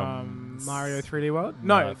one from Mario 3D World.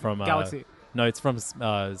 No, from Galaxy. No, it's from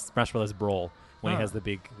Smash Brothers Brawl when he has the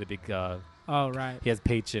big. Oh right. He has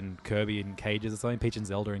Peach and Kirby in cages or something. Peach and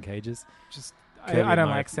Zelda in cages. I don't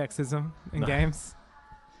like sexism in games.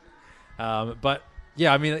 But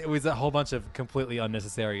Yeah, I mean, it was a whole bunch of completely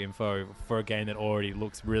unnecessary info for a game that already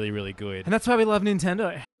looks really, really good. And that's why we love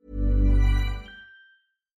Nintendo.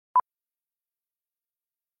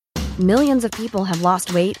 Millions of people have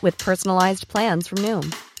lost weight with personalized plans from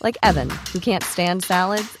Noom. Like Evan, who can't stand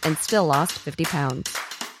salads and still lost 50 pounds.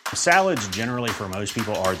 Salads generally for most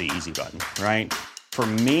people are the easy button, right? For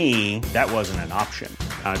me, that wasn't an option.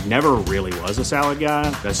 I never really was a salad guy.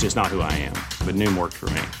 That's just not who I am. But Noom worked for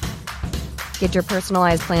me. Get your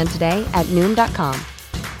personalized plan today at Noom.com.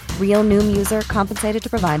 Real Noom user compensated to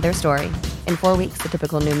provide their story. In 4 weeks, the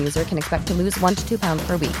typical Noom user can expect to lose 1 to 2 pounds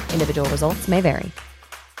per week. Individual results may vary.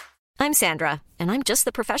 I'm Sandra, and I'm just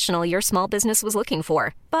the professional your small business was looking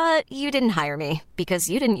for. But you didn't hire me because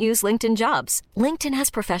you didn't use LinkedIn Jobs. LinkedIn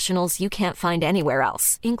has professionals you can't find anywhere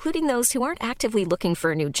else, including those who aren't actively looking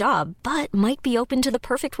for a new job, but might be open to the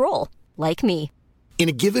perfect role, like me. In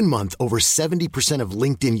a given month, over 70% of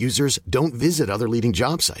LinkedIn users don't visit other leading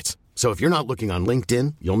job sites. So if you're not looking on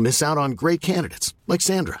LinkedIn, you'll miss out on great candidates like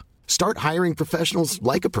Sandra. Start hiring professionals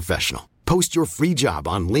like a professional. Post your free job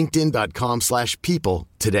on linkedin.com/people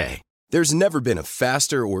today. There's never been a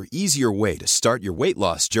faster or easier way to start your weight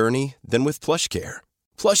loss journey than with PlushCare.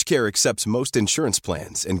 PlushCare accepts most insurance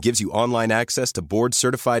plans and gives you online access to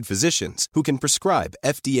board-certified physicians who can prescribe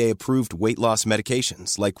FDA-approved weight loss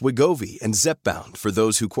medications like Wegovy and Zepbound for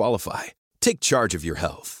those who qualify. Take charge of your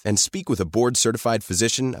health and speak with a board-certified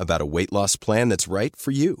physician about a weight loss plan that's right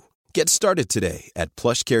for you. Get started today at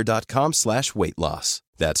plushcare.com/weight-loss.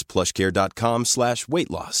 That's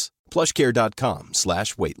plushcare.com/weight-loss.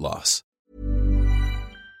 plushcare.com/weight-loss.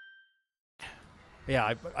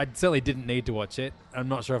 Yeah, I certainly didn't need to watch it. I'm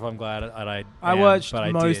not sure if I'm glad I watched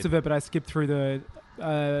most of it, but I skipped through the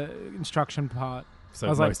instruction part.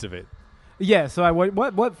 So most of it. Yeah, so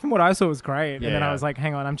what from what I saw was great, Yeah, and then yeah. I was like,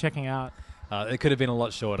 hang on, I'm checking out. It could have been a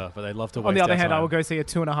lot shorter, but they'd love to waste On the other our hand, time. I will go see a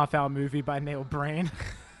 2.5-hour movie by Neil Breen,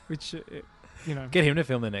 which, Get him to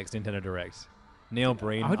film the next Nintendo Direct. Neil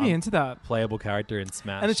Breen. I would be into that. Playable character in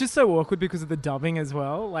Smash. And it's just so awkward because of the dubbing as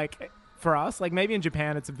well. Like, for us, like maybe in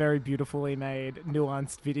Japan it's a very beautifully made,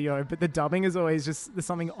 nuanced video, but the dubbing is always just, there's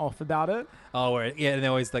something off about it. Oh, and they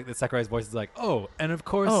always, like, the Sakurai's voice is like, oh, and of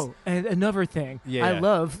course... Oh, and another thing. Yeah. I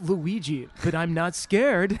love Luigi, but I'm not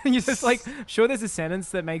scared. You're just like, sure, there's a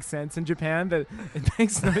sentence that makes sense in Japan, but it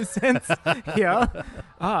makes no sense here.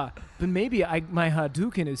 But maybe my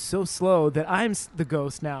Hadouken is so slow that I'm the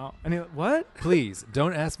ghost now. And you're like, what? Please,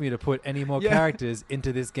 don't ask me to put any more characters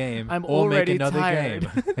into this game I'm or make already another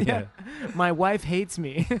tired. game. Yeah. My wife hates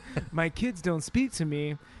me. My kids don't speak to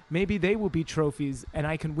me. Maybe they will be trophies, and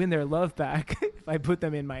I can win their love back if I put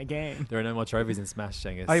them in my game. There are no more trophies in Smash,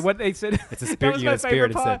 Cengiz. What they said. It's a spirit. You got a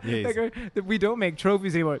spirit set. They go, that we don't make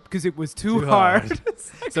trophies anymore because it was too hard.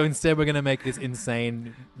 So instead, we're going to make this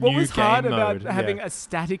insane what new was game hard mode. about having a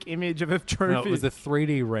static image of a trophy? No, it was a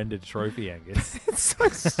 3D rendered trophy, Angus. It's so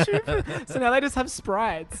stupid. So now they just have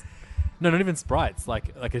sprites. No, not even sprites. Like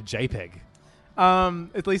a JPEG.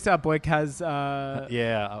 At least our boy Kaz.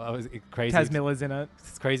 I was crazy. Kaz Miller's in it.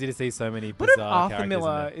 It's crazy to see so many What if bizarre Arthur characters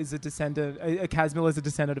Miller in it. is a descendant? Kaz Miller is a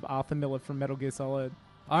descendant of Arthur Miller from Metal Gear Solid.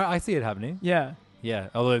 I see it happening. Yeah. Yeah.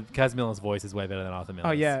 Although Kaz Miller's voice is way better than Arthur Miller's.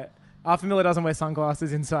 Oh yeah, Arthur Miller doesn't wear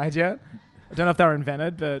sunglasses inside yet. I don't know if they were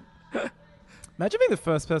invented, but imagine being the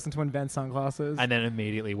first person to invent sunglasses and then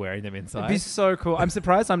immediately wearing them inside. It'd be so cool. I'm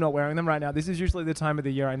surprised I'm not wearing them right now. This is usually the time of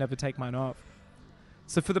the year I never take mine off.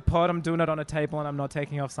 So for the pod, I'm doing it on a table and I'm not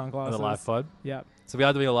taking off sunglasses. The live pod? Yeah. So we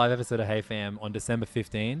are doing a live episode of Hey Fam on December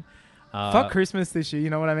 15. Fuck Christmas this year, you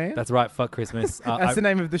know what I mean? That's right, fuck Christmas. That's the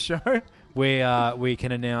name of the show. We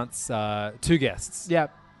can announce 2 guests.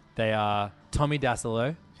 Yep. They are Tommy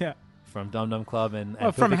Dasilo. Yeah. From Dum Dum Club and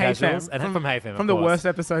from Hey Casuals. Fam. And from Hey Fam, From the worst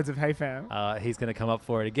episodes of Hey Fam. He's going to come up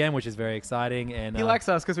for it again, which is very exciting. And he likes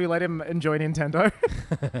us because we let him enjoy Nintendo.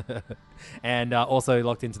 And also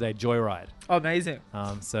locked in today, Joyride. Oh, amazing.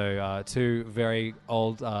 So 2 very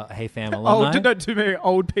old Hey Fam alumni. Not too many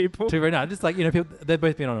old people. Just like, people, they've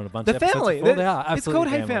both been on a bunch of episodes family. before. They are absolutely It's called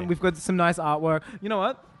family. Hey Fam. We've got some nice artwork. You know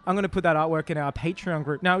what? I'm going to put that artwork in our Patreon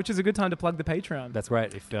group now, which is a good time to plug the Patreon. That's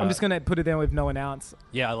great. I'm just going to put it there with no announce.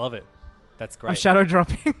 Yeah, I love it. That's great. I'm shadow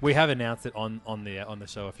dropping. We have announced it on the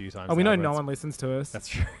show a few times. Oh, we know no one listens to us. That's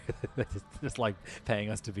true. They're just like paying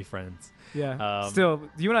us to be friends. Yeah. Still,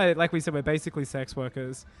 you and I, like we said, we're basically sex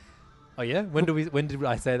workers. Oh yeah. When did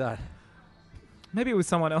I say that? Maybe it was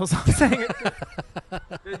someone else saying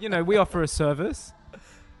it. We offer a service.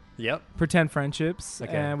 Yep. Pretend friendships,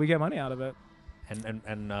 Okay. and we get money out of it.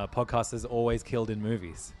 And podcasters always killed in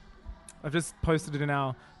movies. I've just posted it in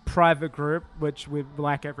our private group, which we'd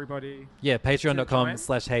like everybody. Yeah,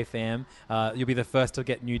 patreon.com/HeyFam. You'll be the first to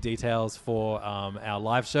get new details for our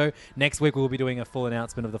live show. Next week, we'll be doing a full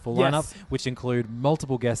announcement of the full lineup, which include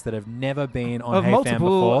multiple guests that have never been on HeyFam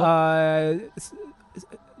before.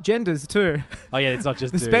 Genders too. Oh yeah, it's not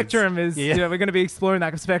just the dudes. spectrum is. Yeah, we're going to be exploring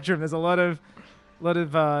that spectrum. There's a lot of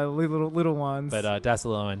little ones. But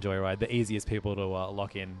Dassilo and Joyride, the easiest people to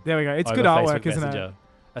lock in. There we go. It's good artwork, isn't it?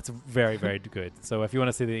 That's very, very good. So if you want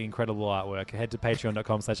to see the incredible artwork, head to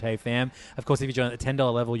patreon.com/HeyFam. Of course, if you join at the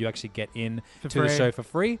 $10 level, you actually get in to the show for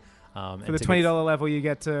free. For the $20 level, you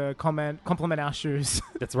get to compliment our shoes.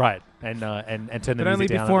 That's right, and turn the music down. But only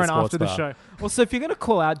before and after bar. the show. Also, if you're going to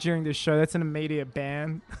call out during this show, that's an immediate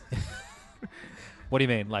ban. What do you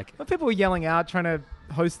mean? Like people were yelling out trying to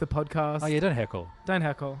host the podcast. Oh yeah, don't heckle. Don't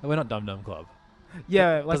heckle. We're not Dum Dum Club.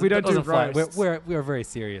 Yeah, like we don't do roasts. We're a very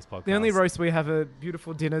serious podcast. The only roast we have are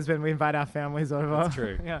beautiful dinners when we invite our families over. That's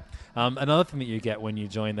true. Yeah. Another thing that you get when you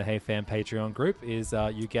join the HeyFam Patreon group is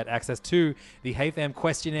you get access to the HeyFam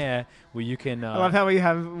questionnaire, where you can. I love how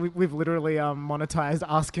we've literally monetized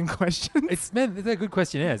asking questions. They're good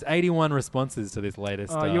questionnaires. 81 responses to this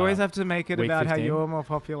latest. You always have to make it about 15. how you're more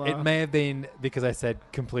popular. It may have been because I said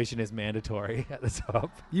completion is mandatory at the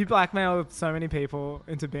top. You blackmail so many people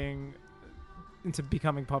into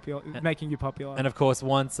becoming popular, making you popular. And of course,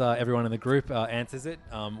 once everyone in the group answers it,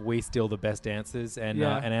 we steal the best answers and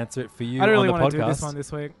answer it for you. I don't really on the want to podcast. do this one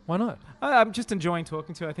this week. Why not? I'm just enjoying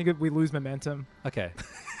talking to you. I think we lose momentum. Okay.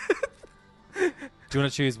 Do you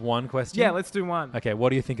want to choose one question? Yeah, let's do one. Okay, what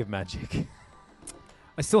do you think of magic?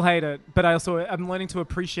 I still hate it, but I'm learning to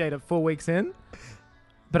appreciate it 4 weeks in,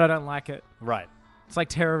 but I don't like it. Right. It's like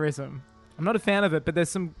terrorism. I'm not a fan of it, but there's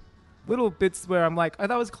some little bits where I'm like, oh,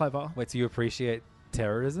 that was clever. Wait, so you appreciate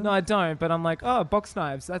terrorism? No, I don't, but I'm like, oh, box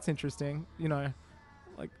knives, that's interesting. You know,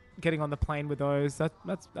 like getting on the plane with those, that's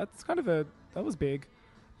kind of that was big.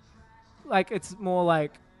 Like, it's more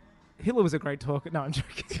like Hitler was a great talker. No, I'm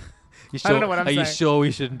joking. Sure? I don't know what I'm saying. Are you sure we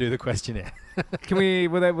shouldn't do the questionnaire? Can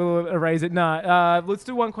we'll erase it? No, let's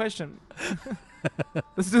do one question.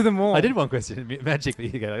 Let's do them all. I did one question. Magically,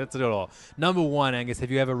 you go. Let's do it all. Number one, Angus, have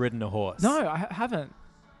you ever ridden a horse? No, I haven't.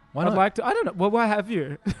 Why not? I'd like to. I don't know. Well, why have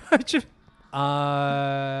you?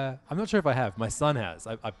 I'm not sure if I have. My son has.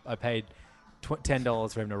 I paid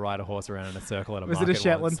 $10 for him to ride a horse around in a circle at a market. Was it a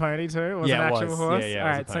Shetland once. pony too? Was it an actual horse? Yeah, all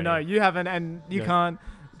right, so no, you haven't, and you can't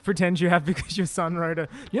pretend you have because your son rode a...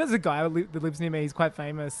 You know, there's a guy that lives near me. He's quite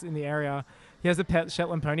famous in the area. He has a pet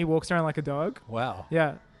Shetland pony, walks around like a dog. Wow.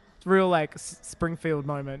 Yeah. It's a real, like, Springfield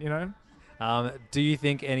moment, you know? Do you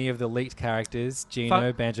think any of the leaked characters,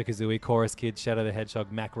 Gino, Banjo-Kazooie, Chorus Kid, Shadow the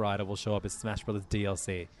Hedgehog, Mac Ryder, will show up as Smash Brothers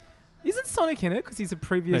DLC? Isn't Sonic in it? Because he's a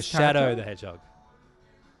previous Shadow the Hedgehog.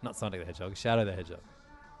 Not Sonic the Hedgehog. Shadow the Hedgehog.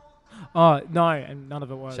 Oh, no, and none of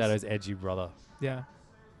it was. Shadow's edgy brother. Yeah.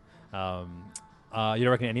 You don't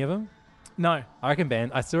reckon any of them? No. I reckon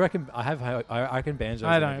I reckon Banjo's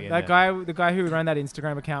I don't. Be in there. The guy who ran that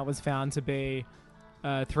Instagram account was found to be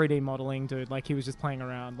 3D modeling dude. Like, he was just playing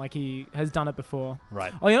around. Like, he has done it before.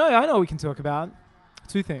 Right. Oh, you know, I know what we can talk about.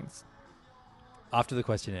 2 things. After the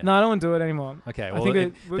questionnaire. No, I don't want to do it anymore. Okay. Well, I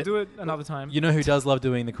think we'll do it another time. You know who does love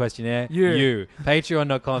doing the questionnaire? You.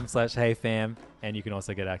 Patreon.com/HeyFam. And you can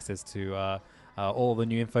also get access to all the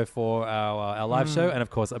new info for our live show. And, of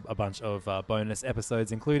course, a bunch of bonus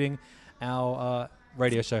episodes, including our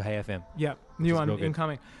radio show, Hey FM. Yeah. New one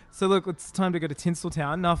incoming. So, look, it's time to go to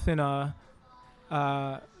Tinseltown. Enough in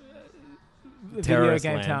video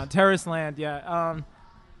game town. Terrorist Land, yeah.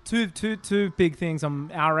 Two big things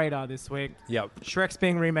on our radar this week. Yep. Shrek's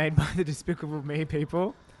being remade by the Despicable Me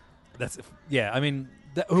people. I mean,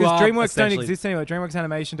 because DreamWorks don't exist anymore. DreamWorks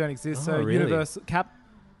Animation don't exist. So really? Universal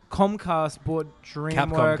Comcast bought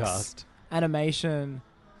DreamWorks Animation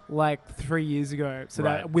like 3 years ago. So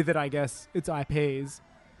that with it, I guess it's IPs,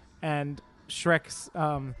 and Shrek's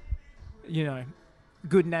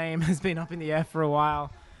good name has been up in the air for a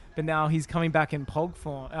while, but now he's coming back in Pog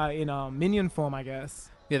form, in Minion form, I guess.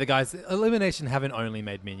 Yeah, the guys, Illumination haven't only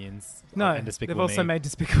made Minions. No, and Despicable they've also made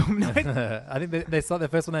Despicable Me. I think the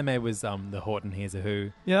first one they made was the Horton Hears a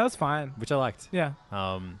Who. Yeah, that was fine. Which I liked. Yeah.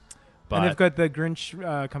 But and they've got the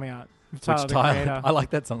Grinch coming out. Tyler, I like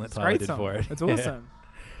that song that Tyler did for it. It's awesome.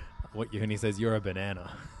 When he says, "You're a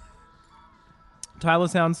banana." Tyler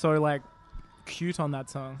sounds so, like, cute on that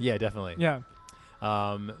song. Yeah, definitely. Yeah.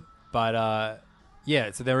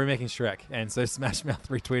 Yeah, so they're remaking Shrek, and so Smash Mouth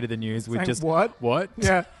retweeted the news with just what?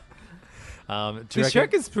 Yeah.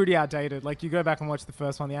 Shrek is pretty outdated. Like, you go back and watch the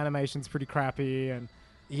first one, the animation's pretty crappy, and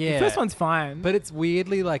the first one's fine. But it's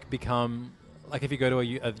weirdly like become like if you go to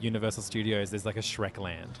a Universal Studios, there's like a Shrek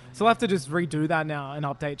land. So we'll have to just redo that now and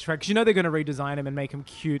update Shrek. 'Cause you know they're going to redesign him and make him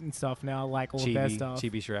cute and stuff now, like all of their stuff.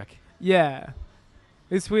 Chibi Shrek. Yeah.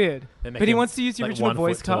 It's weird. But he wants to use the original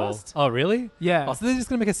voice cast. Oh, really? Yeah. Oh, so they're just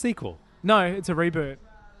going to make a sequel? No, it's a reboot.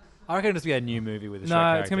 I reckon it'll just be a new movie with the Shrek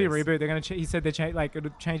No, it's going to be a characters. reboot. They're going to. He said it'll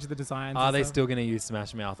change the designs. Are and they stuff. still going to use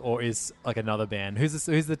Smash Mouth, or is like another band? Who's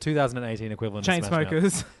the 2018 equivalent of Smash Mouth?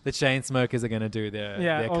 Chainsmokers. The Chainsmokers are going to do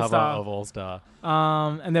their cover All-Star. of All Star.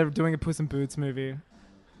 And they're doing a Puss in Boots movie.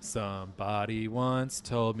 Somebody once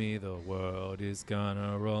told me the world is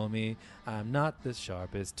gonna roll me. I'm not the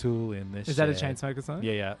sharpest tool in this. Is that a Chainsmokers song?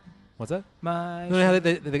 Yeah. What's that? My. You know how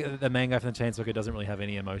the main guy from the Chainsmoker doesn't really have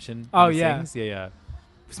any emotion. Oh, when he yeah. sings? Yeah.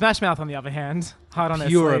 Smash Mouth, on the other hand, hard on their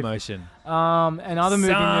Pure sleeve. emotion. And other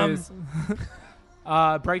movie news.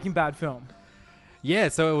 Breaking Bad film. Yeah,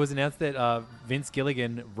 so it was announced that Vince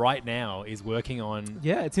Gilligan right now is working on...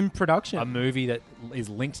 Yeah, it's in production. A movie that is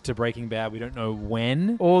linked to Breaking Bad. We don't know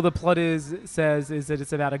when. All the plot says that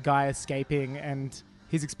it's about a guy escaping and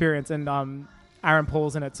his experience, and Aaron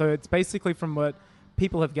Paul's in it. So it's basically, from what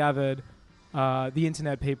people have gathered, the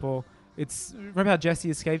internet people... Remember how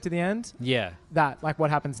Jesse escaped to the end? Yeah. That, like,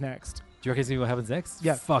 what happens next. Do you reckon see what happens next?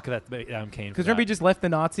 Yeah. Fuck that. I'm keen for Because remember he just left the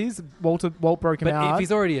Nazis? Walt broke him out. But if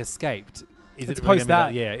he's already escaped... Is it's it really post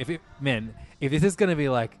gonna that. be like, if this is going to be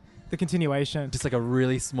like... The continuation. Just like a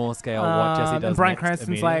really small scale what Jesse does And Bryan next Cranston's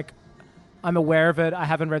immediately. like, I'm aware of it. I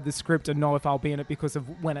haven't read the script and know if I'll be in it because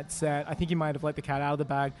of when it's set. I think he might have let the cat out of the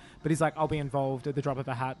bag, but he's like, I'll be involved at the drop of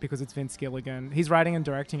a hat because it's Vince Gilligan. He's writing and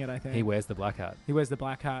directing it, I think. He wears the black hat. He wears the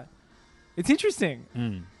black hat. It's interesting.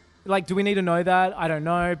 Mm. Like, do we need to know that? I don't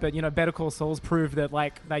know, but Better Call Saul's proved that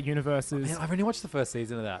like that universe is. Man, I've only watched the first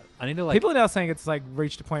season of that. I need to People are now saying it's like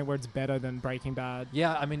reached a point where it's better than Breaking Bad.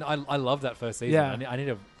 Yeah, I mean, I love that first season. Yeah. I need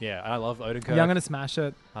to. Yeah, I love Odenkirk. Yeah, I'm gonna smash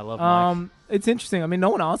it. I love Mike. It's interesting. I mean,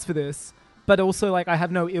 no one asked for this, but also like I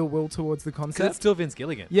have no ill will towards the concept. 'Cause it's still Vince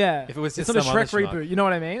Gilligan. Yeah, If it was just it's not a some other Shrek schmuck. reboot. You know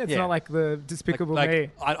what I mean? It's Yeah. not like the Despicable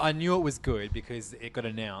Me. I knew it was good because it got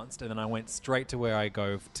announced, and then I went straight to where I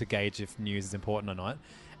go to gauge if news is important or not.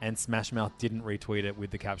 And Smash Mouth didn't retweet it with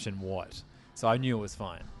the caption "What," so I knew it was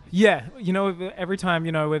fine. Yeah, every time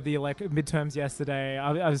with the midterms yesterday,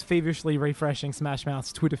 I was feverishly refreshing Smash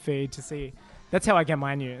Mouth's Twitter feed to see. That's how I get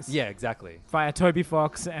my news. Yeah, exactly. Via Toby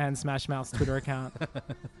Fox and Smash Mouth's Twitter account.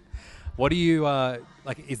 What do you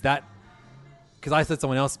like? Is that because I said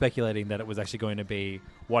someone else speculating that it was actually going to be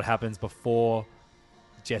what happens before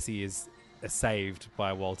Jesse is saved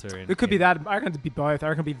by Walter? It could be that. I reckon it'd be both. I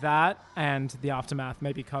reckon it'd be that and the aftermath,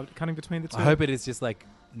 maybe cutting between the two. I hope it is just like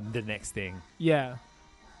the next thing. Yeah.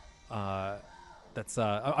 That's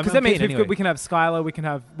because that means we can have Skylar, we can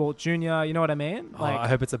have Walt Jr. You know what I mean? Like, I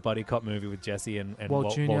hope it's a buddy cop movie with Jesse and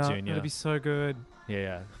Walt Jr. Walt Jr. That'd be so good.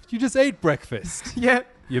 Yeah. You just ate breakfast. Yeah.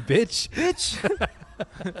 You bitch.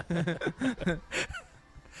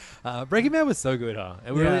 Breaking Bad was so good, huh?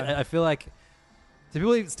 It really, I feel like. Do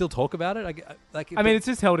people still talk about it? I mean, it's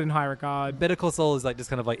just held in high regard. Better Call Saul is like just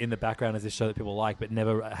kind of like in the background as this show that people like, but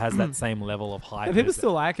never has that same level of hype. People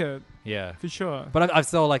still like it. Yeah, for sure. But I've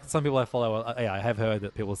saw like some people I follow. I have heard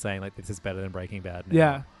that people saying like this is better than Breaking Bad. Now.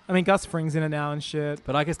 Yeah, I mean Gus Fring's in it now and shit.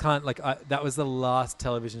 But I just can't that was the last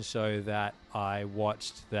television show that I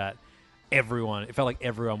watched that it felt like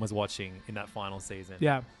everyone was watching in that final season.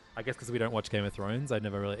 Yeah. I guess because we don't watch Game of Thrones, I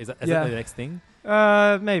never really... Is that the next thing?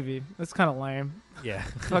 Maybe. That's kind of lame. Yeah.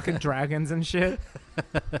 Fucking dragons and shit.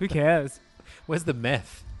 Who cares? Where's the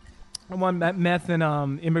meth? I want meth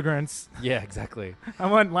and immigrants. Yeah, exactly. I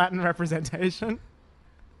want Latin representation.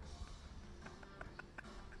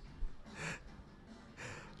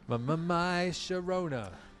 My Sharona.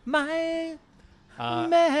 My...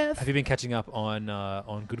 meth. Have you been catching up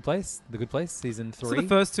on Good Place? The Good Place, season 3? So the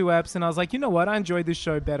first 2 eps, and I was like, you know what? I enjoyed this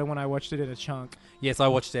show better when I watched it in a chunk. Yes, I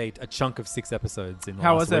watched a chunk of 6 episodes in the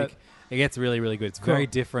How last was week. It gets really, really good. It's Cool. very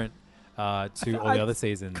different to all the other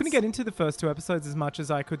seasons. Couldn't get into the first 2 episodes as much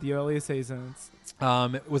as I could the earlier seasons.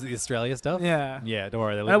 Was it the Australia stuff? Yeah. Yeah, don't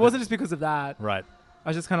worry. And it wasn't just because of that. Right. I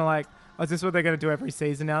was just kind of like, is this what they're going to do every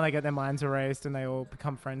season now? They get their minds erased and they all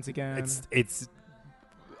become friends again. It's.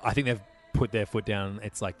 I think they've put their foot down.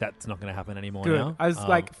 It's like that's not going to happen anymore Good. now. I was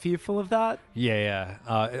like fearful of that. Yeah.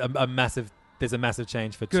 There's a massive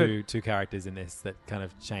change for two characters in this that kind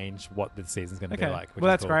of change what the season's going to be like. Well,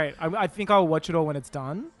 that's great. I think I'll watch it all when it's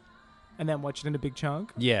done, and then watch it in a big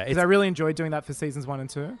chunk. Yeah, because I really enjoyed doing that for seasons 1 and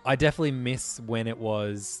 2. I definitely miss when it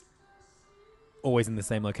was always in the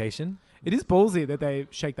same location. It is ballsy that they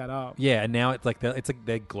shake that up. Yeah, and now it's like they're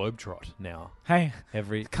globetrot now. Hey,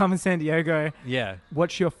 come in San Diego. Yeah,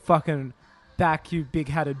 watch your fucking back, you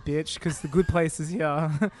big-hatted bitch, because the good place is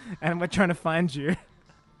here, and we're trying to find you.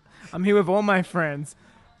 I'm here with all my friends.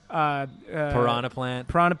 Piranha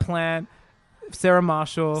Plant, Sarah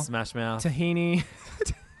Marshall, Smash Mouth, Tahini,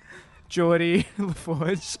 Geordie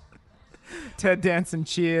LaForge, Ted Danson,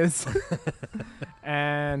 Cheers,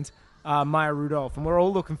 and Maya Rudolph. And we're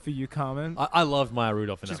all looking for you, Carmen. I loved Maya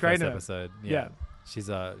Rudolph in She's that great first in it. episode. Yeah. She's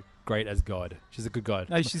great as God. She's a good God.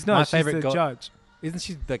 No, she's not. My She's favorite the God. judge. Isn't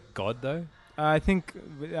she the God, though? I think,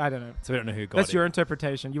 I don't know. So we don't know who God That's is. your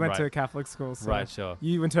interpretation. You went Right. to a Catholic school, so Right, sure.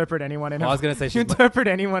 You interpret anyone in Well, I was gonna say you she's interpret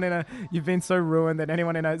anyone in a. You've been so ruined that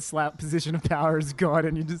anyone in a slap position of power is God,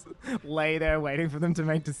 and you just lay there waiting for them to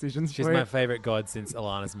make decisions. She's for my you. favorite God since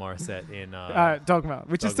Alanis Morissette in Dogma,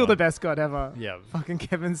 which is still the best God ever. Yeah. Fucking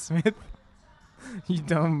Kevin Smith. You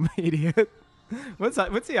dumb idiot.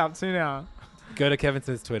 What's he up to now? Go to Kevin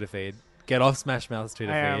Smith's Twitter feed. Get off Smash Mouth's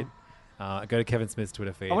Twitter I feed. Go to Kevin Smith's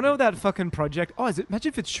Twitter feed. I want to know that fucking project. Oh, imagine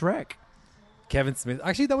if it's Shrek. Kevin Smith.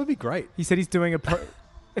 Actually, that would be great. He said he's doing a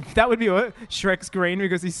that would be what? Shrek's green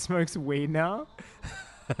because he smokes weed now.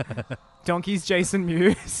 Donkey's Jason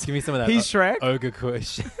Mewes. Give me some of that. He's Shrek. Ogre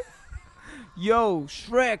Kush. Yo,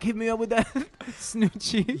 Shrek, hit me up with that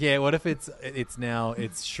snoochie. Yeah, what if it's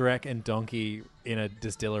Shrek and Donkey in a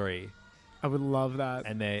distillery? I would love that.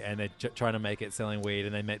 And they're trying to make it selling weed,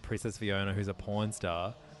 and they met Princess Fiona, who's a porn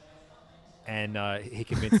star, and he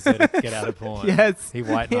convinces her to get out of porn. Yes, he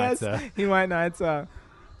white knights her. He white knights her.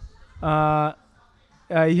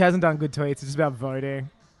 He hasn't done good tweets. It's just about voting.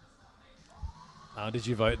 Did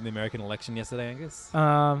you vote in the American election yesterday, Angus?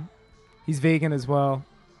 He's vegan as well.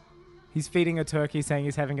 He's feeding a turkey, saying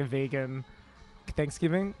he's having a vegan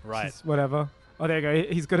Thanksgiving. Right. Whatever. Oh, there you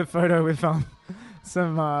go. He's got a photo with some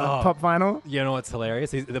pop vinyl. You know what's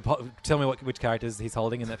hilarious? Tell me which characters he's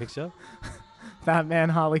holding in that picture. Batman,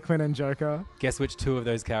 Harley Quinn, and Joker. Guess which two of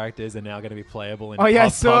those characters are now going to be playable in PUBG.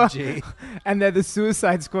 PUBG? And they're the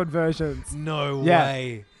Suicide Squad versions. No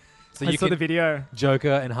way. So I saw the video.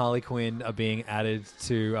 Joker and Harley Quinn are being added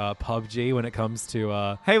to PUBG when it comes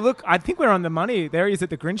to... Hey, look, I think we're on the money. There he is at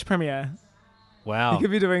the Grinch premiere. Wow. He could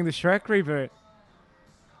be doing the Shrek reboot.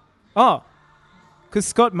 Oh, because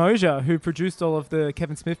Scott Mosier, who produced all of the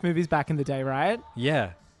Kevin Smith movies back in the day, right?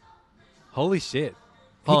 Yeah. Holy shit.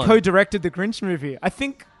 He co-directed the Grinch movie. I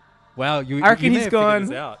think... Wow, I reckon he's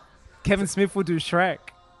gone... Out. Kevin Smith will do Shrek.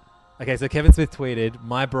 Okay, so Kevin Smith tweeted,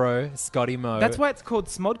 my bro, Scotty Mo... That's why it's called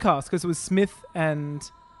Smodcast, because it was Smith and...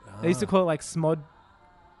 They used to call it like Smod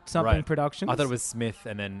something Productions. I thought it was Smith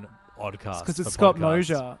and then Oddcast. Because it's Scott podcast.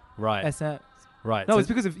 Mosier. Right. SF. Right. No, it's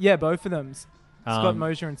because of... Yeah, both of them. Scott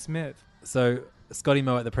Mosier and Smith. So Scotty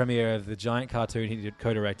Mo at the premiere of the giant cartoon he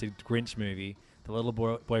co-directed Grinch movie, the little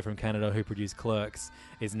boy from Canada who produced Clerks,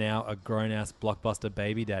 is now a grown-ass blockbuster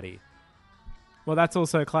baby daddy. Well, that's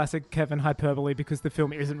also classic Kevin hyperbole because the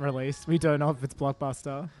film isn't released. We don't know if it's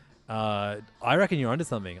blockbuster. I reckon you're onto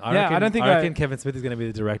something. I reckon Kevin Smith is going to be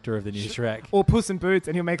the director of the new Shrek. Or Puss in Boots,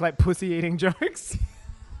 and he'll make like pussy-eating jokes.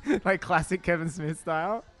 Like classic Kevin Smith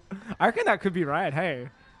style. I reckon that could be right, hey.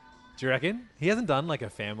 Do you reckon? He hasn't done like a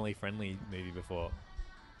family-friendly movie before.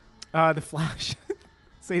 The Flash.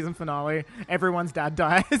 Season finale. Everyone's dad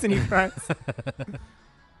dies and he cries.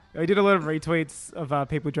 He did a lot of retweets of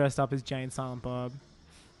people dressed up as Jane Silent Bob.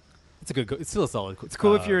 It's still a solid. It's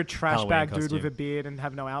cool if you're a trash Halloween bag costume. dude with a beard and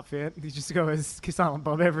have no outfit. You just go as Silent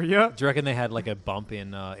Bob every year. Do you reckon they had like a bump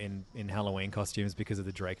in Halloween costumes because of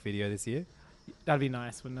the Drake video this year? That'd be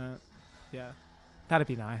nice, wouldn't it? Yeah. That'd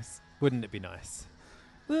be nice. Wouldn't it be nice?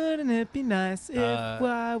 Wouldn't it be nice if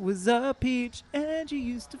I was a peach and you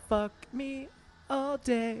used to fuck me all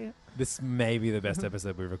day? This may be the best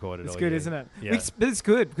episode we've recorded It's all good, year. isn't it? Yeah. But it's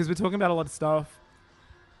good because we're talking about a lot of stuff.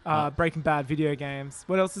 Breaking Bad, video games.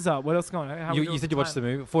 What else is up? What else is going on? You said you watched the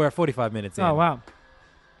movie 45 minutes in. Oh, wow.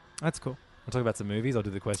 That's cool. I'll talk about some movies. I'll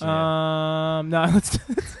do the questionnaire. No, let's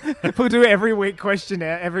we'll do every week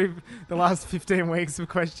questionnaire. The last 15 weeks of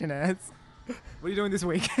questionnaires. What are you doing this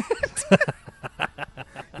weekend?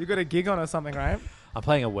 You got a gig on or something, right? I'm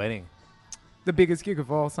playing a wedding. The biggest gig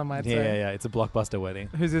of all, some might say. Yeah. It's a blockbuster wedding.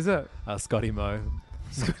 Whose is it? Scotty Mo.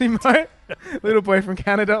 Scotty Mo? Little boy from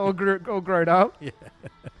Canada, all grown up? Yeah.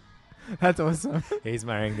 That's awesome. He's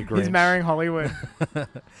marrying the Grinch. He's marrying Hollywood.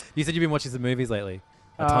 You said you've been watching some movies lately.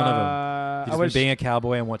 A ton of them. You've just been being a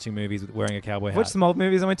cowboy and watching movies wearing a cowboy hat. I watched some old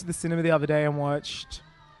movies. I went to the cinema the other day and watched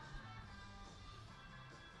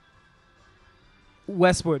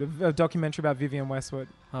Westwood, a documentary about Vivienne Westwood.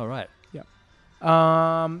 Oh, right. Yeah.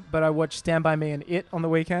 But I watched Stand By Me and It on the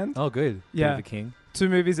weekend. Oh, good. Yeah. The King. 2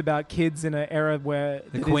 movies about kids in an era where...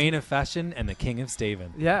 The Queen of Fashion and the King of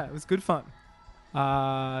Stephen. Yeah, it was good fun.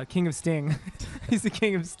 King of Sting. He's the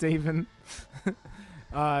King of Steven.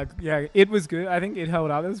 Yeah, it was good. I think it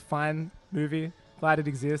held up. It was a fine movie. Glad it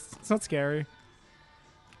exists. It's not scary.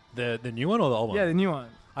 The new one or the old one? Yeah, the new one.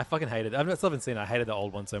 I fucking hated it. I've still haven't seen it. I hated the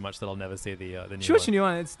old one so much that I'll never see the new one. Watch the new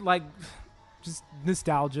one. It's like just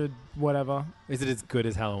nostalgia, whatever. Is it as good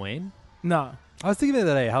as Halloween? No. I was thinking the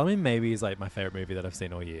other day, Halloween maybe is like my favorite movie that I've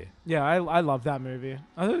seen all year. Yeah, I love that movie.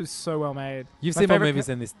 I thought it was so well made. You've seen more movies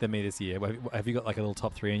than me this year. Have you got like a little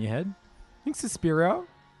top 3 in your head? I think Suspiria.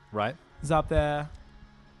 Right. Is up there.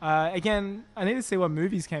 Again, I need to see what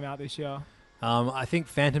movies came out this year. I think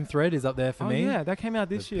Phantom Thread is up there for me. Yeah, that came out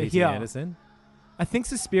this year. P.T. Anderson. I think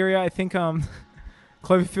Suspiria. I think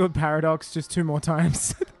Cloverfield Paradox just 2 more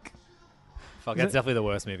times. Fuck, that's definitely the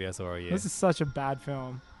worst movie I saw all year. This is such a bad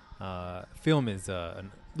film. Film is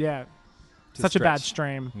such a bad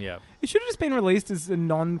stream. Yeah, it should have just been released as a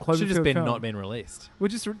non-Cloverfield should have just film. not been released. We'll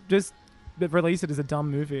just release it as a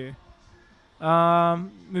dumb movie.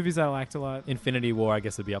 Movies I liked a lot. Infinity War, I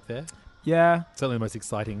guess, would be up there. Yeah, certainly the most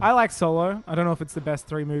exciting. I like Solo. I don't know if it's the best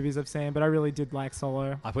 3 movies I've seen, but I really did like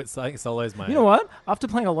Solo. I think Solo's my. You know what? After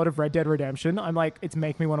playing a lot of Red Dead Redemption, I'm like, it's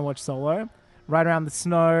making me want to watch Solo. Right around the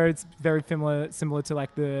snow, it's very similar to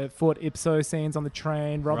like the Fort Ipso scenes on the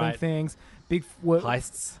train, robbing things, big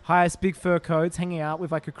heists, big fur coats, hanging out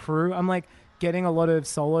with like a crew. I'm like getting a lot of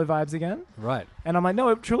Solo vibes again. Right. And I'm like, no,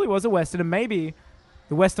 it truly was a Western, and maybe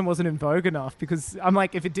the Western wasn't in vogue enough, because I'm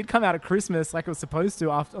like, if it did come out at Christmas like it was supposed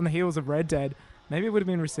to on the heels of Red Dead, maybe it would have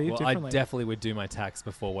been received differently. I definitely would do my tax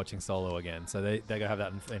before watching Solo again. So they go have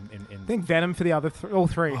that in I think Venom for the other all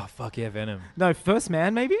 3. Oh, fuck yeah, Venom. No, First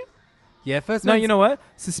Man maybe? Yeah, First Man. Man. No, you know what?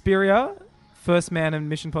 Suspiria, First Man, and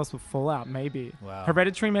Mission Impossible Fallout, maybe. Wow.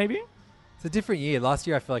 Hereditary, maybe? It's a different year. Last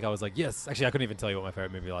year, I feel like I was like, yes. Actually, I couldn't even tell you what my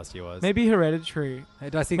favorite movie last year was. Maybe Hereditary.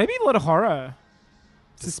 Hey, I think maybe a lot of horror.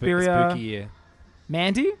 Suspiria. Spooky year.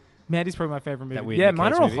 Mandy? Mandy's probably my favorite movie. That weird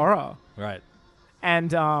mine are all horror. Right.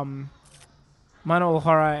 And mine are all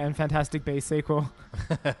horror and Fantastic Beasts sequel.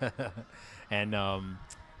 And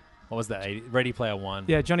what was that? Ready Player One.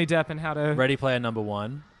 Yeah, Johnny Depp and How to... Ready Player number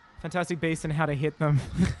 1. Fantastic Beasts and How to Hit Them.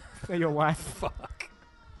 For your wife. Fuck.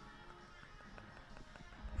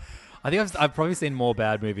 I think I've probably seen more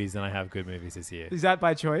bad movies than I have good movies this year. Is that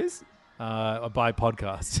by choice? By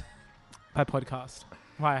podcast. By podcast.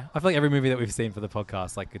 Why? I feel like every movie that we've seen for the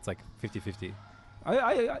podcast, like it's like 50-50.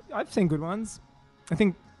 I've seen good ones. I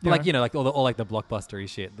think... like all like the blockbustery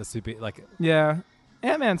shit. The super... like. Yeah.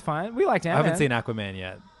 Ant-Man's fine. We liked Ant-Man. I haven't seen Aquaman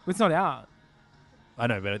yet. It's not out. I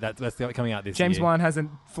know, but that's coming out this year. James Wan hasn't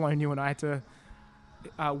flown you and I to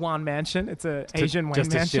Wan Mansion. It's a Asian Wayne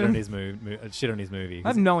Mansion. Just to shit on his movie. I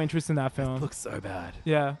have no interest in that film. It looks so bad.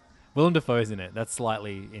 Yeah. Willem Dafoe's in it. That's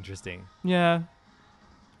slightly interesting. Yeah.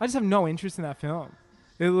 I just have no interest in that film.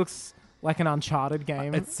 It looks like an Uncharted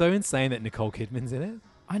game. It's so insane that Nicole Kidman's in it.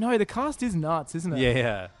 I know. The cast is nuts, isn't it?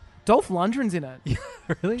 Yeah. Dolph Lundgren's in it. Yeah,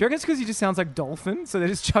 really? Do you reckon it's because he just sounds like Dolphin, so they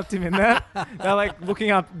just chucked him in there? They're like looking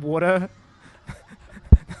up water.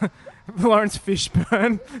 Lawrence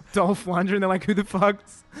Fishburne, Dolph Lundgren. They're like, who the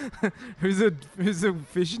fuck's... who's a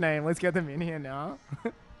fish name? Let's get them in here now.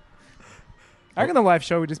 I reckon the live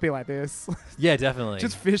show would just be like this. Yeah, definitely.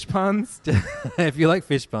 Just fish puns. If you like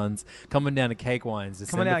fish puns, coming down to Cake Wines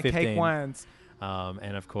December 15th. Coming down to Cake Wines.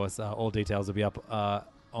 And of course, all details will be up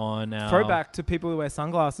on our... Throwback to people who wear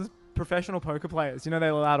sunglasses. Professional poker players. You know they're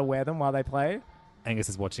allowed to wear them while they play? Angus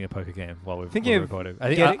is watching a poker game while we're recording.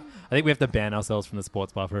 I think we have to ban ourselves from the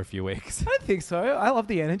sports bar for a few weeks. I don't think so. I love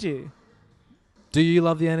the energy. Do you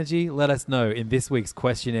love the energy? Let us know in this week's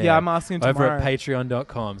questionnaire. Yeah, I'm asking tomorrow. Over at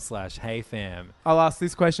patreon.com/heyfam. I'll ask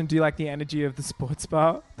this question. Do you like the energy of the sports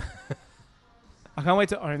bar? I can't wait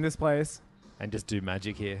to own this place. And just do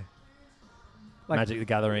magic here. Like Magic the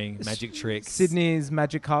Gathering, magic tricks. Sydney's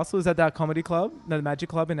Magic Castle. Is that comedy club? No, the Magic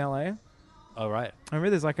Club in LA. Oh, right. I remember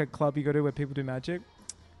there's like a club you go to where people do magic.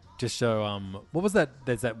 Just show, what was that?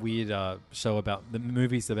 There's that weird show about the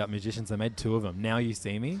movies about magicians. They made 2 of them. Now You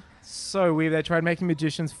See Me. So weird. They tried making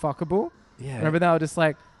magicians fuckable. Yeah. Remember they were just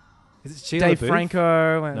like, is it Sheila Dave Booth?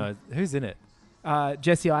 Franco. And no, who's in it?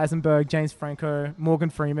 Jesse Eisenberg, James Franco, Morgan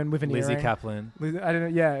Freeman with an Lizzie earring. Kaplan. I don't know.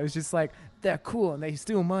 Yeah, it was just like, they're cool and they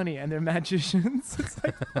steal money and they're magicians. It's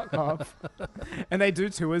like, fuck off. And they do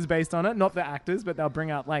tours based on it. Not the actors, but they'll bring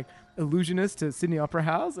out like illusionists to Sydney Opera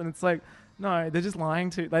House. And it's like, no, they're just lying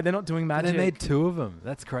to... Like, they're not doing magic. They made 2 of them.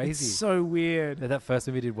 That's crazy. It's so weird. That first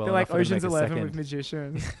movie did well they're enough like Ocean's 11 second. with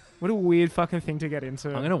magicians. What a weird fucking thing to get into.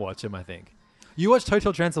 I'm going to watch them, I think. You watched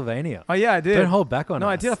Hotel Transylvania. Oh, yeah, I did. Don't hold back on us. No,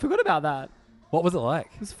 I did. I forgot about that. What was it like?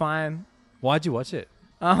 It was fine. Why'd you watch it?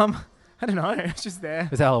 I don't know. It's just there.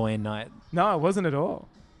 It was Halloween night. No, it wasn't at all.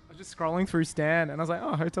 was just scrolling through Stan, and I was like,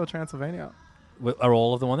 oh, Hotel Transylvania. Are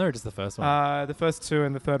all of them on there or just the first one? The first two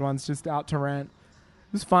and the third one's just out to rent.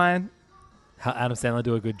 It was fine. How Adam Sandler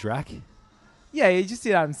do a good Drac? Yeah, he just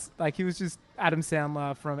did he was just Adam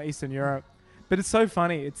Sandler from Eastern Europe. But it's so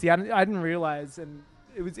funny. I didn't realize, and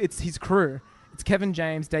it's his crew. It's Kevin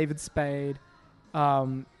James, David Spade,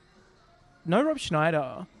 no Rob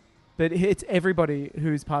Schneider, but it's everybody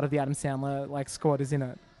who's part of the Adam Sandler squad is in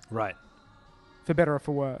it. Right. For better or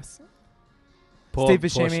for worse. Poor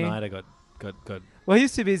Schneider got. Well,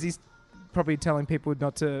 he's too busy probably telling people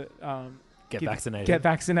not to get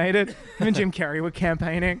vaccinated. Him and Jim Carrey were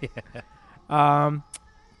campaigning. Yeah,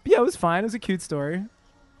 it was fine. It was a cute story.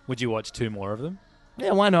 Would you watch 2 more of them?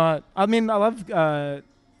 Yeah, why not? I mean, I love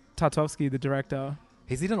Tartovsky, the director.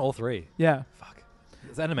 He's done all 3. Yeah. Fuck.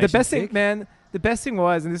 Is animation the best sick? thing, man. The best thing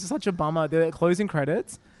was, and this is such a bummer, the closing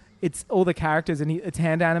credits. It's all the characters, and it's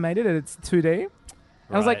hand animated, and it's 2D. And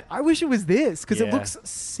I was like, I wish it was this because it looks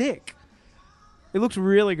sick. It looked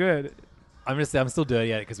really good. I'm still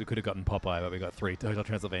dirty at it because we could have gotten Popeye, but we got 3 Hotel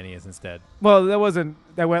Transylvanias instead. Well, they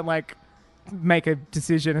weren't make a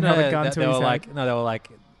decision and have a gun to his head. They were like,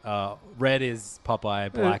 red is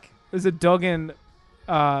Popeye, black. There's a dog in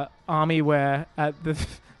army wear at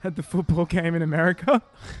the football game in America.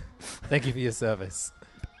 Thank you for your service.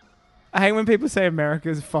 I hate when people say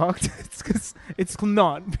America's fucked. It's because it's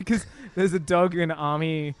not, because there's a dog in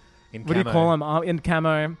army. What do you call him? In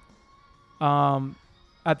camo.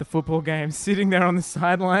 At the football game, sitting there on the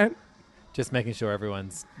sideline. Just making sure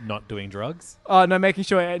everyone's not doing drugs? Oh, no, making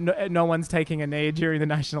sure no one's taking a knee during the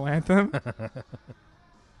national anthem.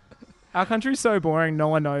 Our country's so boring, no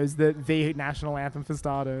one knows the national anthem for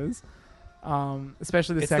starters.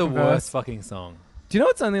 Especially the second verse. It's the worst fucking song. Do you know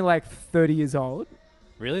it's only 30 years old?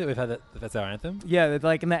 Really? We've had that? That's our anthem? Yeah, in the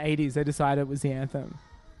 80s, they decided it was the anthem.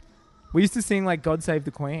 We used to sing God Save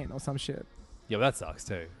the Queen or some shit. Yeah, but that sucks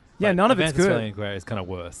too. Yeah, none of it's good. Australian Great is kind of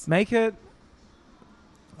worse. Make it.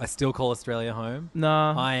 I still call Australia home. No.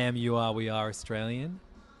 I am, you are, we are Australian.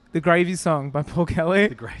 The Gravy Song by Paul Kelly.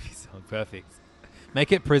 The Gravy Song, perfect.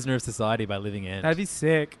 Make it Prisoner of Society by Living End. That'd be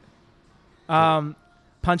sick.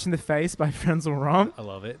 Punch in the Face by Frenzal Rhomb. I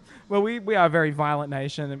love it. Well, we are a very violent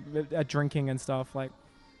nation at drinking and stuff.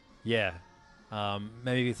 Yeah.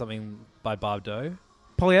 Maybe something by Barb Doe.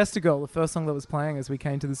 Polyester Girl, the first song that was playing as we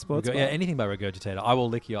came to the sports bar. Yeah, anything by Regurgitator. I Will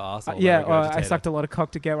Lick Your Arsehole. I sucked a lot of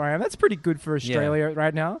cock to get where I am. That's pretty good for Australia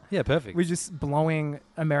right now. Yeah, perfect. We're just blowing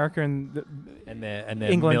America and their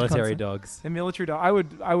England military dogs. The military dog.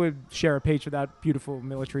 I would share a peach with that beautiful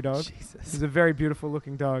military dog. Jesus. It's a very beautiful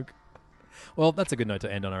looking dog. Well, that's a good note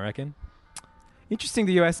to end on, I reckon. Interesting,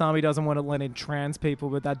 the US Army doesn't want to let in trans people,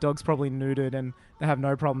 but that dog's probably neutered and they have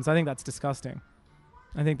no problems. I think that's disgusting.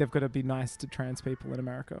 I think they've got to be nice to trans people in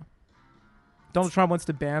America. Donald Trump wants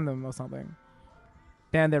to ban them or something.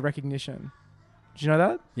 Ban their recognition. Did you know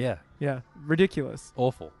that? Yeah. Yeah. Ridiculous.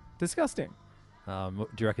 Awful. Disgusting. Do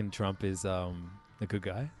you reckon Trump is a good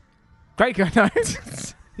guy? Great guy. No.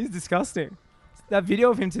 He's disgusting. That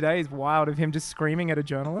video of him today is wild, of him just screaming at a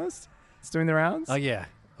journalist. It's doing the rounds. Oh, yeah.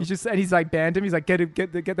 He's banned him. He's like,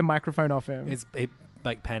 get the microphone off him. He's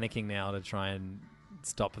panicking now to try and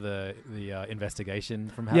stop the investigation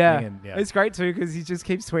from happening. Yeah, it's great too because he just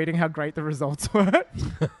keeps tweeting how great the results were.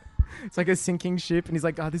 It's like a sinking ship, and he's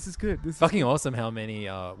like, "Oh, this is good. This is fucking awesome." How many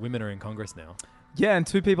women are in Congress now? Yeah, and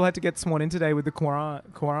 2 people had to get sworn in today with the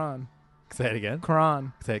Quran. Say it again.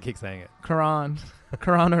 Quran. Keep saying it. Quran.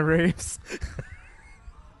 Keanu Reeves.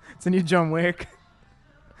 It's a new John Wick.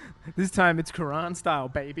 This time it's Quran style,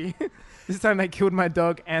 baby. This time they killed my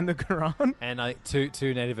dog and the Quran. And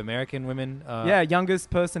two Native American women.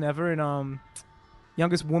 Youngest person ever in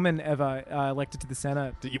youngest woman ever elected to the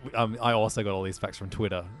Senate. I also got all these facts from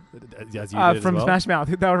Twitter, as you did from as well. Smash Mouth.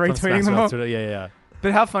 They were retweeting them all. Twitter, yeah.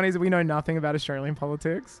 But how funny is it we know nothing about Australian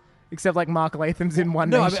politics? Except Mark Latham's in One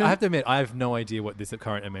Nation. No, I have to admit, I have no idea what this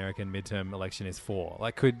current American midterm election is for.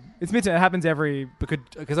 It's midterm. It happens every...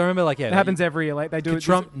 Because I remember, it happens every... They do could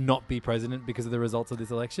Trump not be president because of the results of this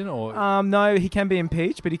election? Or no, he can be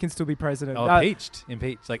impeached, but he can still be president. Oh,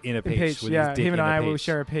 impeached, like in a peach. Impeached, with yeah. his dick Him and I in a will peach.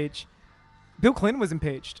 share a peach. Bill Clinton was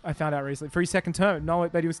impeached, I found out recently, for his second term. No,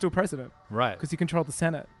 but he was still president. Right. Because he controlled the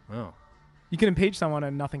Senate. Oh. You can impeach someone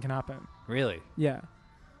and nothing can happen. Really? Yeah.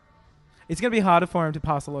 It's going to be harder for him to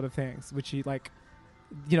pass a lot of things, which he,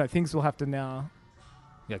 things will have to now...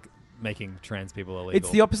 making trans people illegal.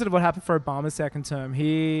 It's the opposite of what happened for Obama's second term.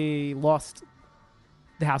 He lost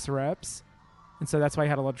the House of Reps, and so that's why he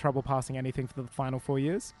had a lot of trouble passing anything for the final 4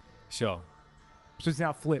 years. Sure. Which is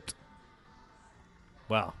now flipped.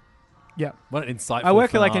 Wow. Yeah. What an insightful I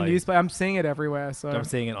work at like a finale. newspaper. I'm seeing it everywhere. So I'm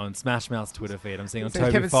seeing it on Smash Mouth's Twitter feed. I'm seeing it on So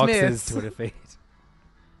Toby Kevin Fox's Smith's. Twitter feed.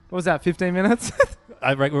 What was that, 15 minutes?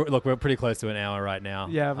 Look, we're pretty close to an hour right now.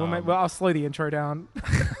 Yeah, I'll slow the intro down.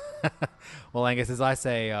 Well, Angus, as I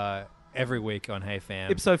say every week on Hey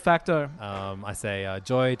Fam, Ipso facto. I say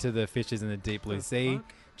joy to the fishes in the deep blue sea,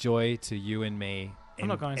 joy to you and me. I'm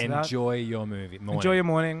not going to that. Enjoy your morning. Enjoy your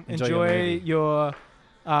morning. Enjoy your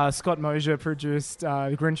Scott Mosier produced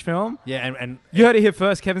the Grinch film. Yeah, and you heard it here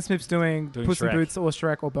first. Kevin Smith's doing Puss Shrek. in Boots or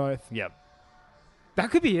Shrek or both. Yep.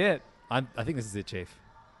 That could be it. I think this is it, Chief.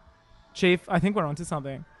 Chief, I think we're onto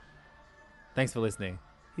something. Thanks for listening.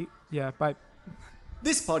 Yeah, bye.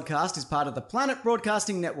 This podcast is part of the Planet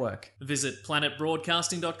Broadcasting Network. Visit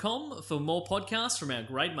planetbroadcasting.com for more podcasts from our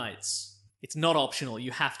great mates. It's not optional.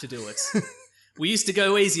 You have to do it. We used to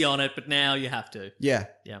go easy on it, but now you have to. Yeah.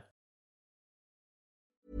 Yeah.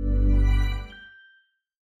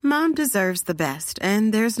 Mom deserves the best,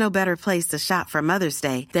 and there's no better place to shop for Mother's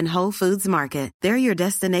Day than Whole Foods Market. They're your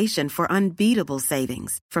destination for unbeatable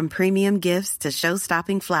savings, from premium gifts to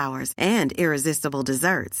show-stopping flowers and irresistible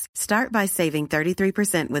desserts. Start by saving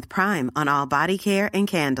 33% with Prime on all body care and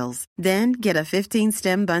candles. Then get a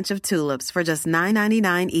 15-stem bunch of tulips for just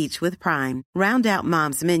 $9.99 each with Prime. Round out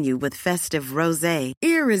Mom's menu with festive rosé,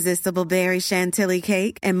 irresistible berry chantilly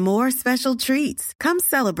cake, and more special treats. Come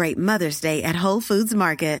celebrate Mother's Day at Whole Foods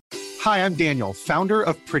Market. Hi, I'm Daniel, founder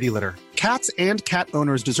of Pretty Litter. Cats and cat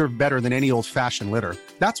owners deserve better than any old-fashioned litter.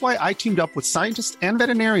 That's why I teamed up with scientists and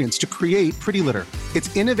veterinarians to create Pretty Litter.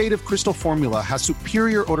 Its innovative crystal formula has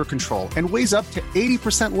superior odor control and weighs up to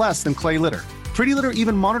 80% less than clay litter. Pretty Litter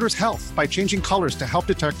even monitors health by changing colors to help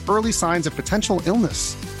detect early signs of potential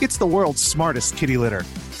illness. It's the world's smartest kitty litter.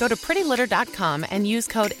 Go to prettylitter.com and use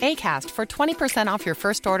code ACAST for 20% off your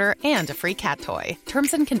first order and a free cat toy.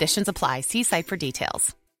 Terms and conditions apply. See site for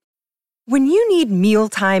details. When you need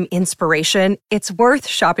mealtime inspiration, it's worth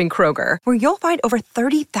shopping Kroger, where you'll find over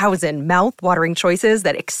 30,000 mouth-watering choices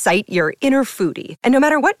that excite your inner foodie. And no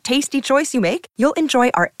matter what tasty choice you make, you'll enjoy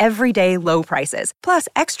our everyday low prices, plus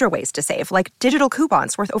extra ways to save, like digital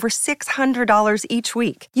coupons worth over $600 each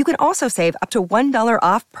week. You can also save up to $1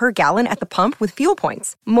 off per gallon at the pump with fuel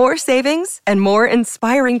points. More savings and more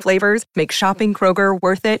inspiring flavors make shopping Kroger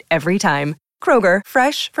worth it every time. Kroger,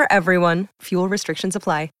 fresh for everyone. Fuel restrictions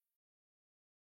apply.